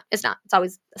 No, it's not. It's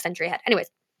always a century ahead. Anyways.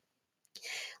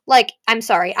 Like, I'm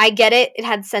sorry. I get it. It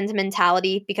had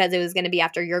sentimentality because it was going to be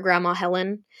after your grandma,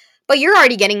 Helen. But you're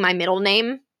already getting my middle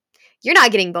name. You're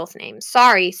not getting both names.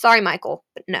 Sorry, Michael.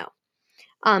 But no.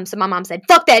 So my mom said,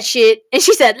 fuck that shit. And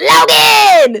she said,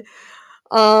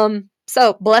 Logan!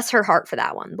 So bless her heart for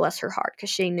that one. Bless her heart. Because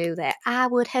she knew that I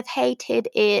would have hated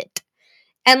it.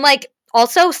 And, like,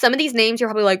 Also, some of these names you're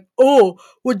probably like, oh,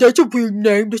 well, that's a weird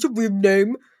name. That's a weird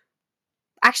name.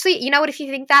 Actually, you know what? If you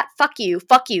think that, fuck you.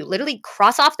 Fuck you. Literally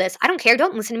cross off this. I don't care.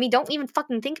 Don't listen to me. Don't even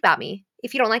fucking think about me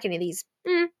if you don't like any of these.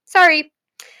 Sorry.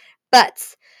 But,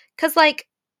 because, like,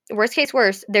 worst case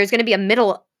worst, there's going to be a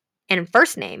middle and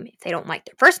first name. If they don't like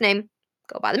their first name,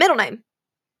 go by the middle name.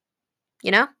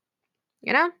 You know?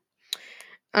 You know?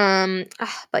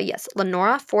 But yes,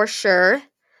 Lenora for sure.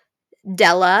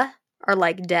 Della, or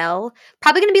like Dell.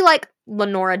 Probably going to be like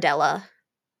Lenora Della.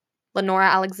 Lenora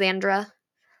Alexandra.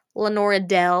 Lenora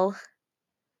Dell.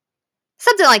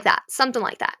 Something like that. Something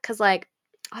like that. Because, like,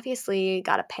 obviously,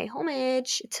 gotta pay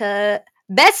homage to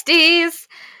besties.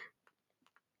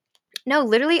 No,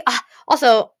 literally.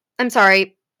 Also, I'm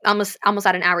sorry. Almost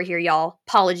at an hour here, y'all.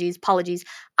 Apologies.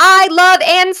 I love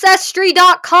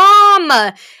Ancestry.com.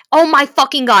 Oh my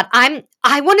fucking god.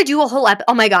 I want to do a whole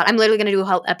oh my god, I'm literally gonna do a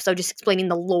whole episode just explaining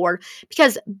the lore.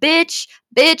 Because bitch,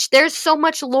 there's so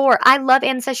much lore. I love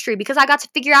Ancestry because I got to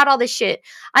figure out all this shit.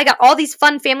 I got all these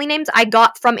fun family names I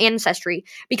got from Ancestry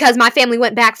because my family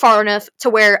went back far enough to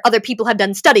where other people have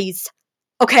done studies.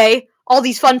 Okay? All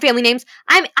these fun family names.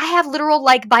 I have literal,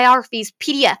 like, biographies,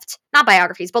 PDF'd. Not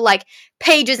biographies, but, like,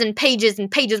 pages and pages and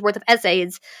pages worth of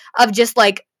essays of just,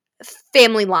 like,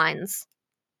 family lines.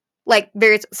 Like,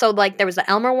 so, like, there was the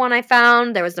Elmer one I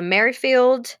found. There was the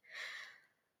Merrifield.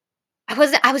 I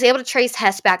was able to trace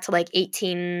Hess back to, like,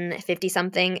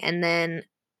 1850-something, and then...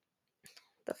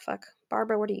 The fuck?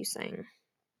 Barbara, what are you saying?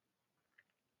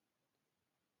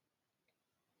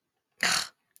 I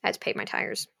had to pay my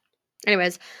tires.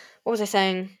 Anyways, what was I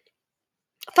saying?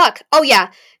 Fuck. Oh yeah,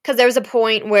 because there was a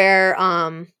point where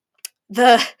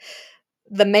the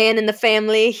man in the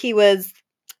family, he was,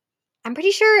 I'm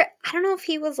pretty sure, I don't know if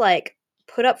he was like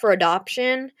put up for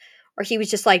adoption or he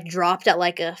was just like dropped at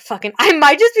like a fucking, I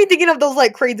might just be thinking of those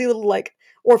like crazy little like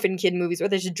orphan kid movies where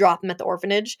they just drop him at the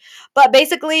orphanage. But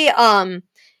basically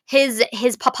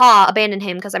his papa abandoned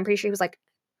him because I'm pretty sure he was like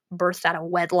birthed out of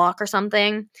wedlock or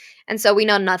something. And so we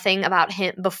know nothing about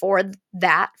him before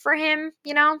that for him,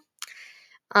 you know?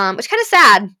 Which kind of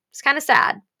sad. It's kind of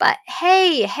sad. But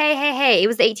hey, it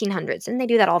was the 1800s. Didn't they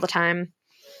do that all the time?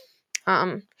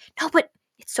 No, but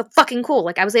it's so fucking cool.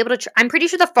 Like, I was able to, I'm pretty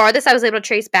sure the farthest I was able to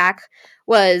trace back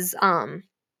was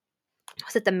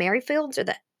it the Merrifields or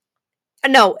the,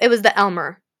 no, it was the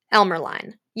Elmer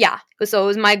line. Yeah. So it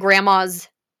was my grandma's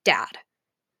dad.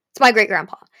 It's my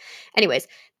great-grandpa. Anyways,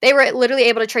 they were literally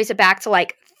able to trace it back to,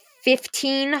 like,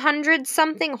 1500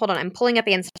 something. Hold on, I'm pulling up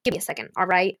Ancestry. Give me a second, all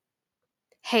right?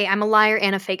 Hey, I'm a liar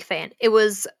and a fake fan. It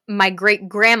was my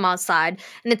great-grandma's side,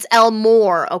 and it's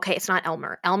Elmore. Okay, it's not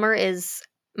Elmer. Elmer is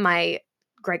my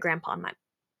great-grandpa,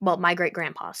 my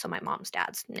great-grandpa, so my mom's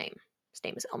dad's name. His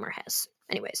name is Elmer Hess.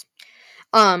 Anyways.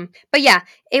 But yeah,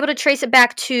 able to trace it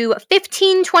back to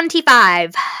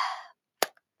 1525.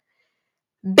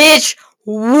 Bitch,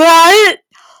 what?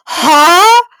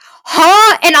 Huh?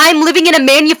 And I'm living in a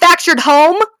manufactured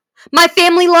home? My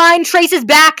family line traces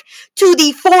back to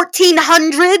the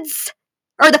 1400s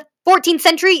or the 14th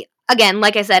century. Again,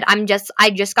 like I said, I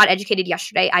just got educated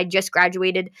yesterday. I just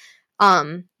graduated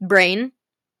brain.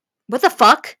 What the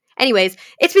fuck? Anyways,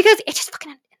 it's because it just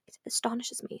fucking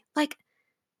astonishes me. Like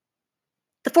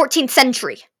the 14th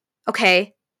century.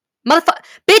 Okay?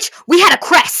 Bitch, we had a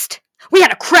crest.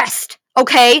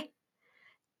 Okay?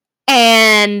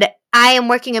 And I am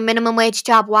working a minimum wage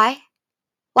job. Why?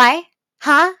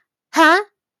 Huh?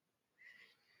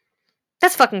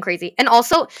 That's fucking crazy. And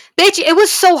also, bitch, it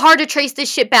was so hard to trace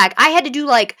this shit back. I had to do,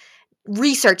 like,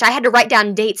 research. I had to write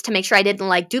down dates to make sure I didn't,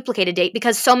 like, duplicate a date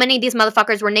because so many of these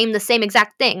motherfuckers were named the same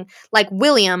exact thing. Like,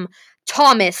 William,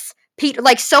 Thomas, Peter,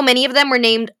 like, so many of them were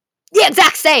named the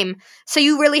exact same. So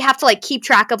you really have to, like, keep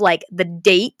track of, like, the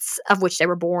dates of which they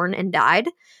were born and died.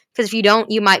 Because if you don't,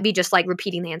 you might be just, like,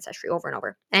 repeating the ancestry over and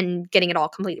over and getting it all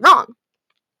completely wrong.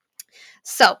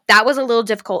 So that was a little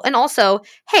difficult. And also,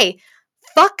 hey,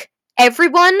 fuck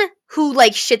everyone who,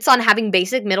 like, shits on having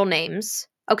basic middle names,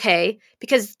 okay?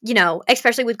 Because, you know,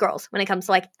 especially with girls, when it comes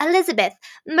to, like, Elizabeth,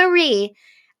 Marie,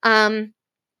 Anne,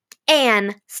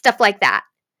 stuff like that.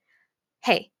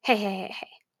 Hey.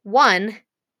 One,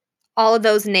 all of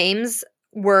those names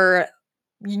were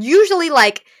usually,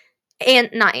 like,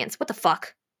 not aunts, what the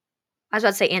fuck? I was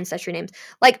about to say ancestry names.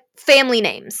 Like, family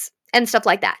names and stuff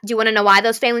like that. Do you want to know why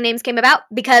those family names came about?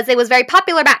 Because it was very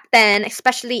popular back then,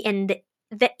 especially in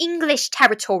the English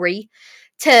territory,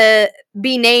 to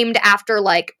be named after,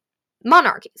 like,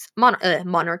 monarchies.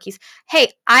 Monarchies. Hey,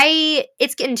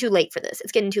 it's getting too late for this.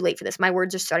 My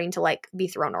words are starting to, like, be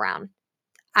thrown around.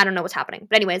 I don't know what's happening.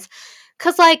 But anyways,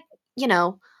 because, like, you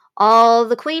know, all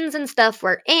the queens and stuff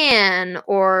were Anne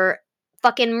or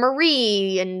fucking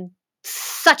Marie and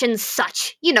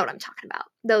such. You know what I'm talking about.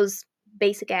 Those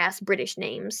basic ass British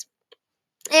names.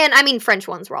 And I mean, French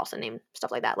ones were also named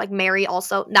stuff like that. Like Mary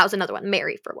also. That was another one.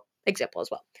 Mary, for example, as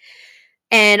well.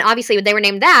 And obviously, they were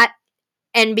named that.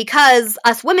 And because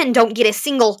us women don't get a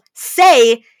single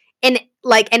say in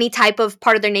like any type of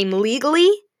part of their name legally,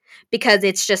 because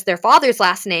it's just their father's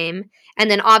last name, and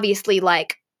then obviously,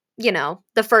 like, you know,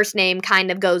 the first name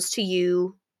kind of goes to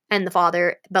you and the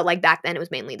father, but like back then it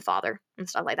was mainly the father and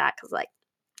stuff like that, because like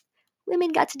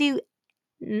women got to do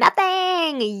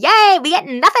nothing. Yay, we get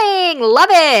nothing. Love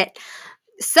it.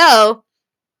 So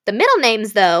the middle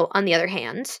names, though, on the other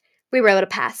hand, we were able to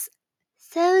pass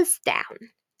those down.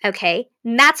 Okay?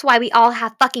 And that's why we all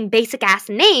have fucking basic ass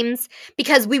names,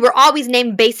 because we were always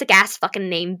named basic ass fucking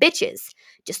name bitches.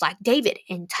 Just like David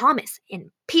and Thomas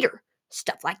and Peter.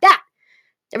 Stuff like that.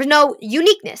 There was no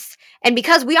uniqueness. And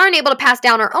because we aren't able to pass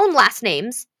down our own last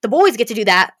names, the boys get to do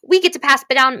that. We get to pass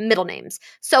down middle names.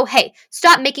 So, hey,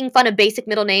 stop making fun of basic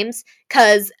middle names,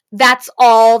 because that's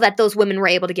all that those women were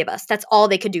able to give us. That's all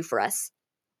they could do for us.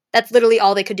 That's literally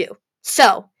all they could do.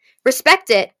 So, respect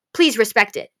it. Please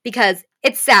respect it, because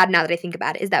it's sad now that I think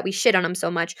about it, is that we shit on them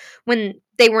so much when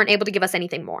they weren't able to give us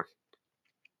anything more.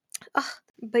 Ugh.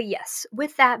 But yes,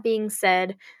 with that being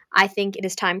said, I think it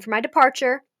is time for my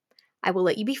departure. I will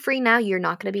let you be free now. You're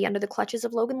not going to be under the clutches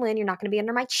of Logan Lynn. You're not going to be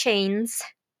under my chains.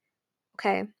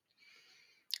 Okay?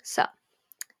 So,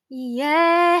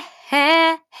 yeah.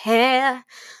 I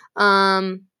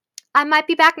might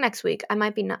be back next week. I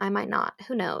might not.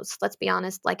 Who knows? Let's be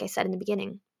honest. Like I said in the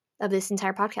beginning of this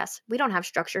entire podcast, we don't have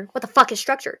structure. What the fuck is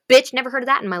structure? Bitch, never heard of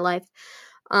that in my life.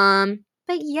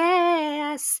 But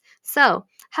yes. So,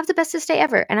 have the bestest day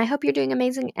ever. And I hope you're doing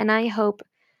amazing. And I hope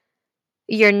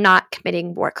you're not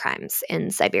committing war crimes in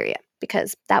Siberia,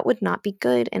 because that would not be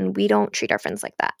good. And we don't treat our friends like that.